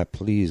feedback on that,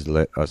 please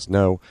let us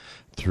know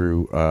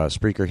through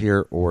Spreaker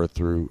here or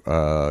through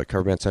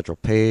Cover Band Central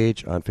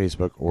page on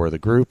Facebook or the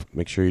group.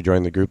 Make sure you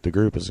join the group. The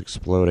group is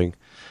exploding.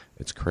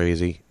 It's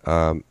crazy.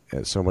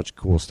 There's so much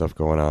cool stuff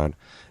going on.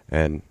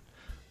 And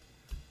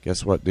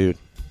guess what, dude?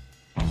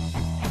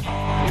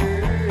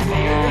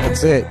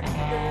 That's it.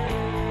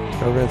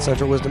 Cover Band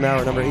Central Wizdumb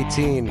Hour number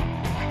 18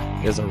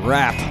 is a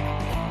wrap.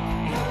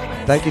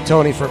 Thank you,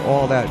 Tony, for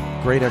all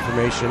that great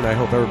information. I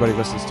hope everybody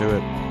listens to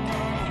it.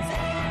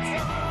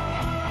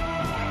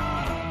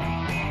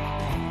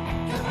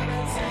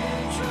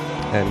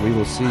 And we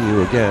will see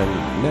you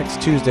again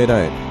next Tuesday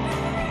night,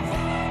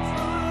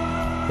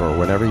 or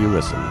whenever you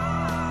listen.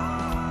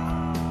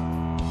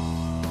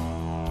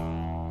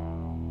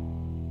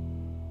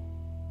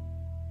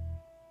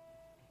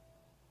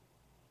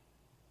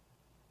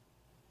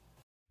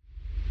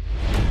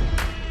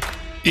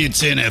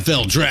 It's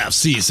NFL draft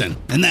season,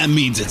 and that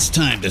means it's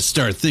time to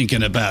start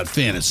thinking about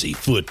fantasy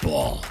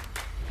football.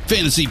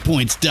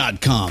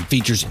 FantasyPoints.com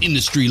features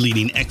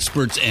industry-leading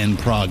experts and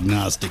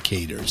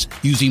prognosticators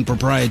using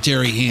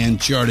proprietary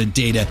hand-charted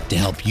data to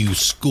help you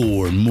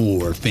score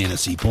more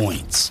fantasy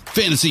points.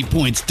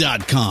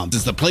 FantasyPoints.com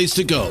is the place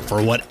to go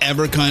for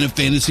whatever kind of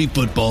fantasy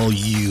football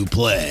you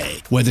play.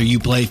 Whether you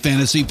play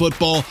fantasy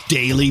football,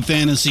 daily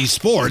fantasy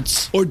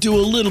sports, or do a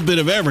little bit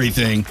of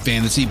everything,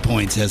 Fantasy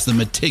Points has the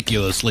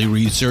meticulously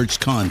researched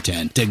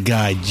content to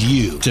guide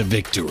you to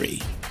victory.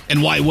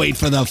 And why wait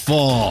for the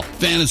fall?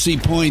 Fantasy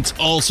Points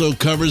also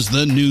covers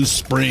the new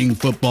spring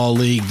football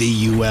league,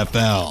 the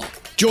UFL.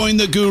 Join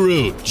the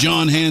guru,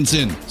 John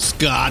Hansen,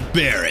 Scott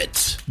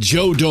Barrett,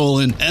 Joe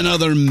Dolan, and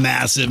other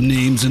massive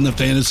names in the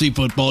fantasy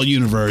football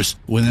universe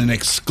with an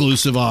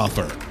exclusive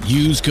offer.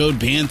 Use code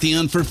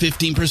Pantheon for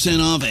 15%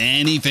 off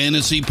any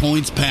Fantasy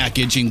Points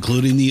package,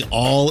 including the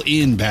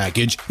all-in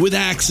package, with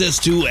access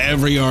to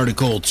every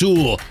article,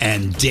 tool,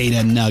 and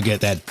data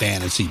nugget that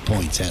Fantasy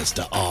Points has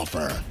to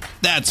offer.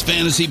 That's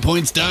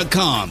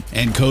FantasyPoints.com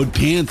and code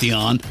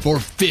Pantheon for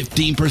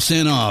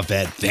 15% off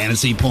at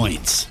Fantasy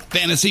Points.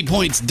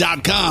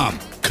 FantasyPoints.com,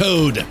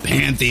 code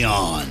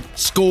Pantheon.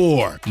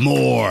 Score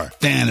more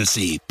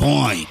fantasy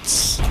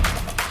points.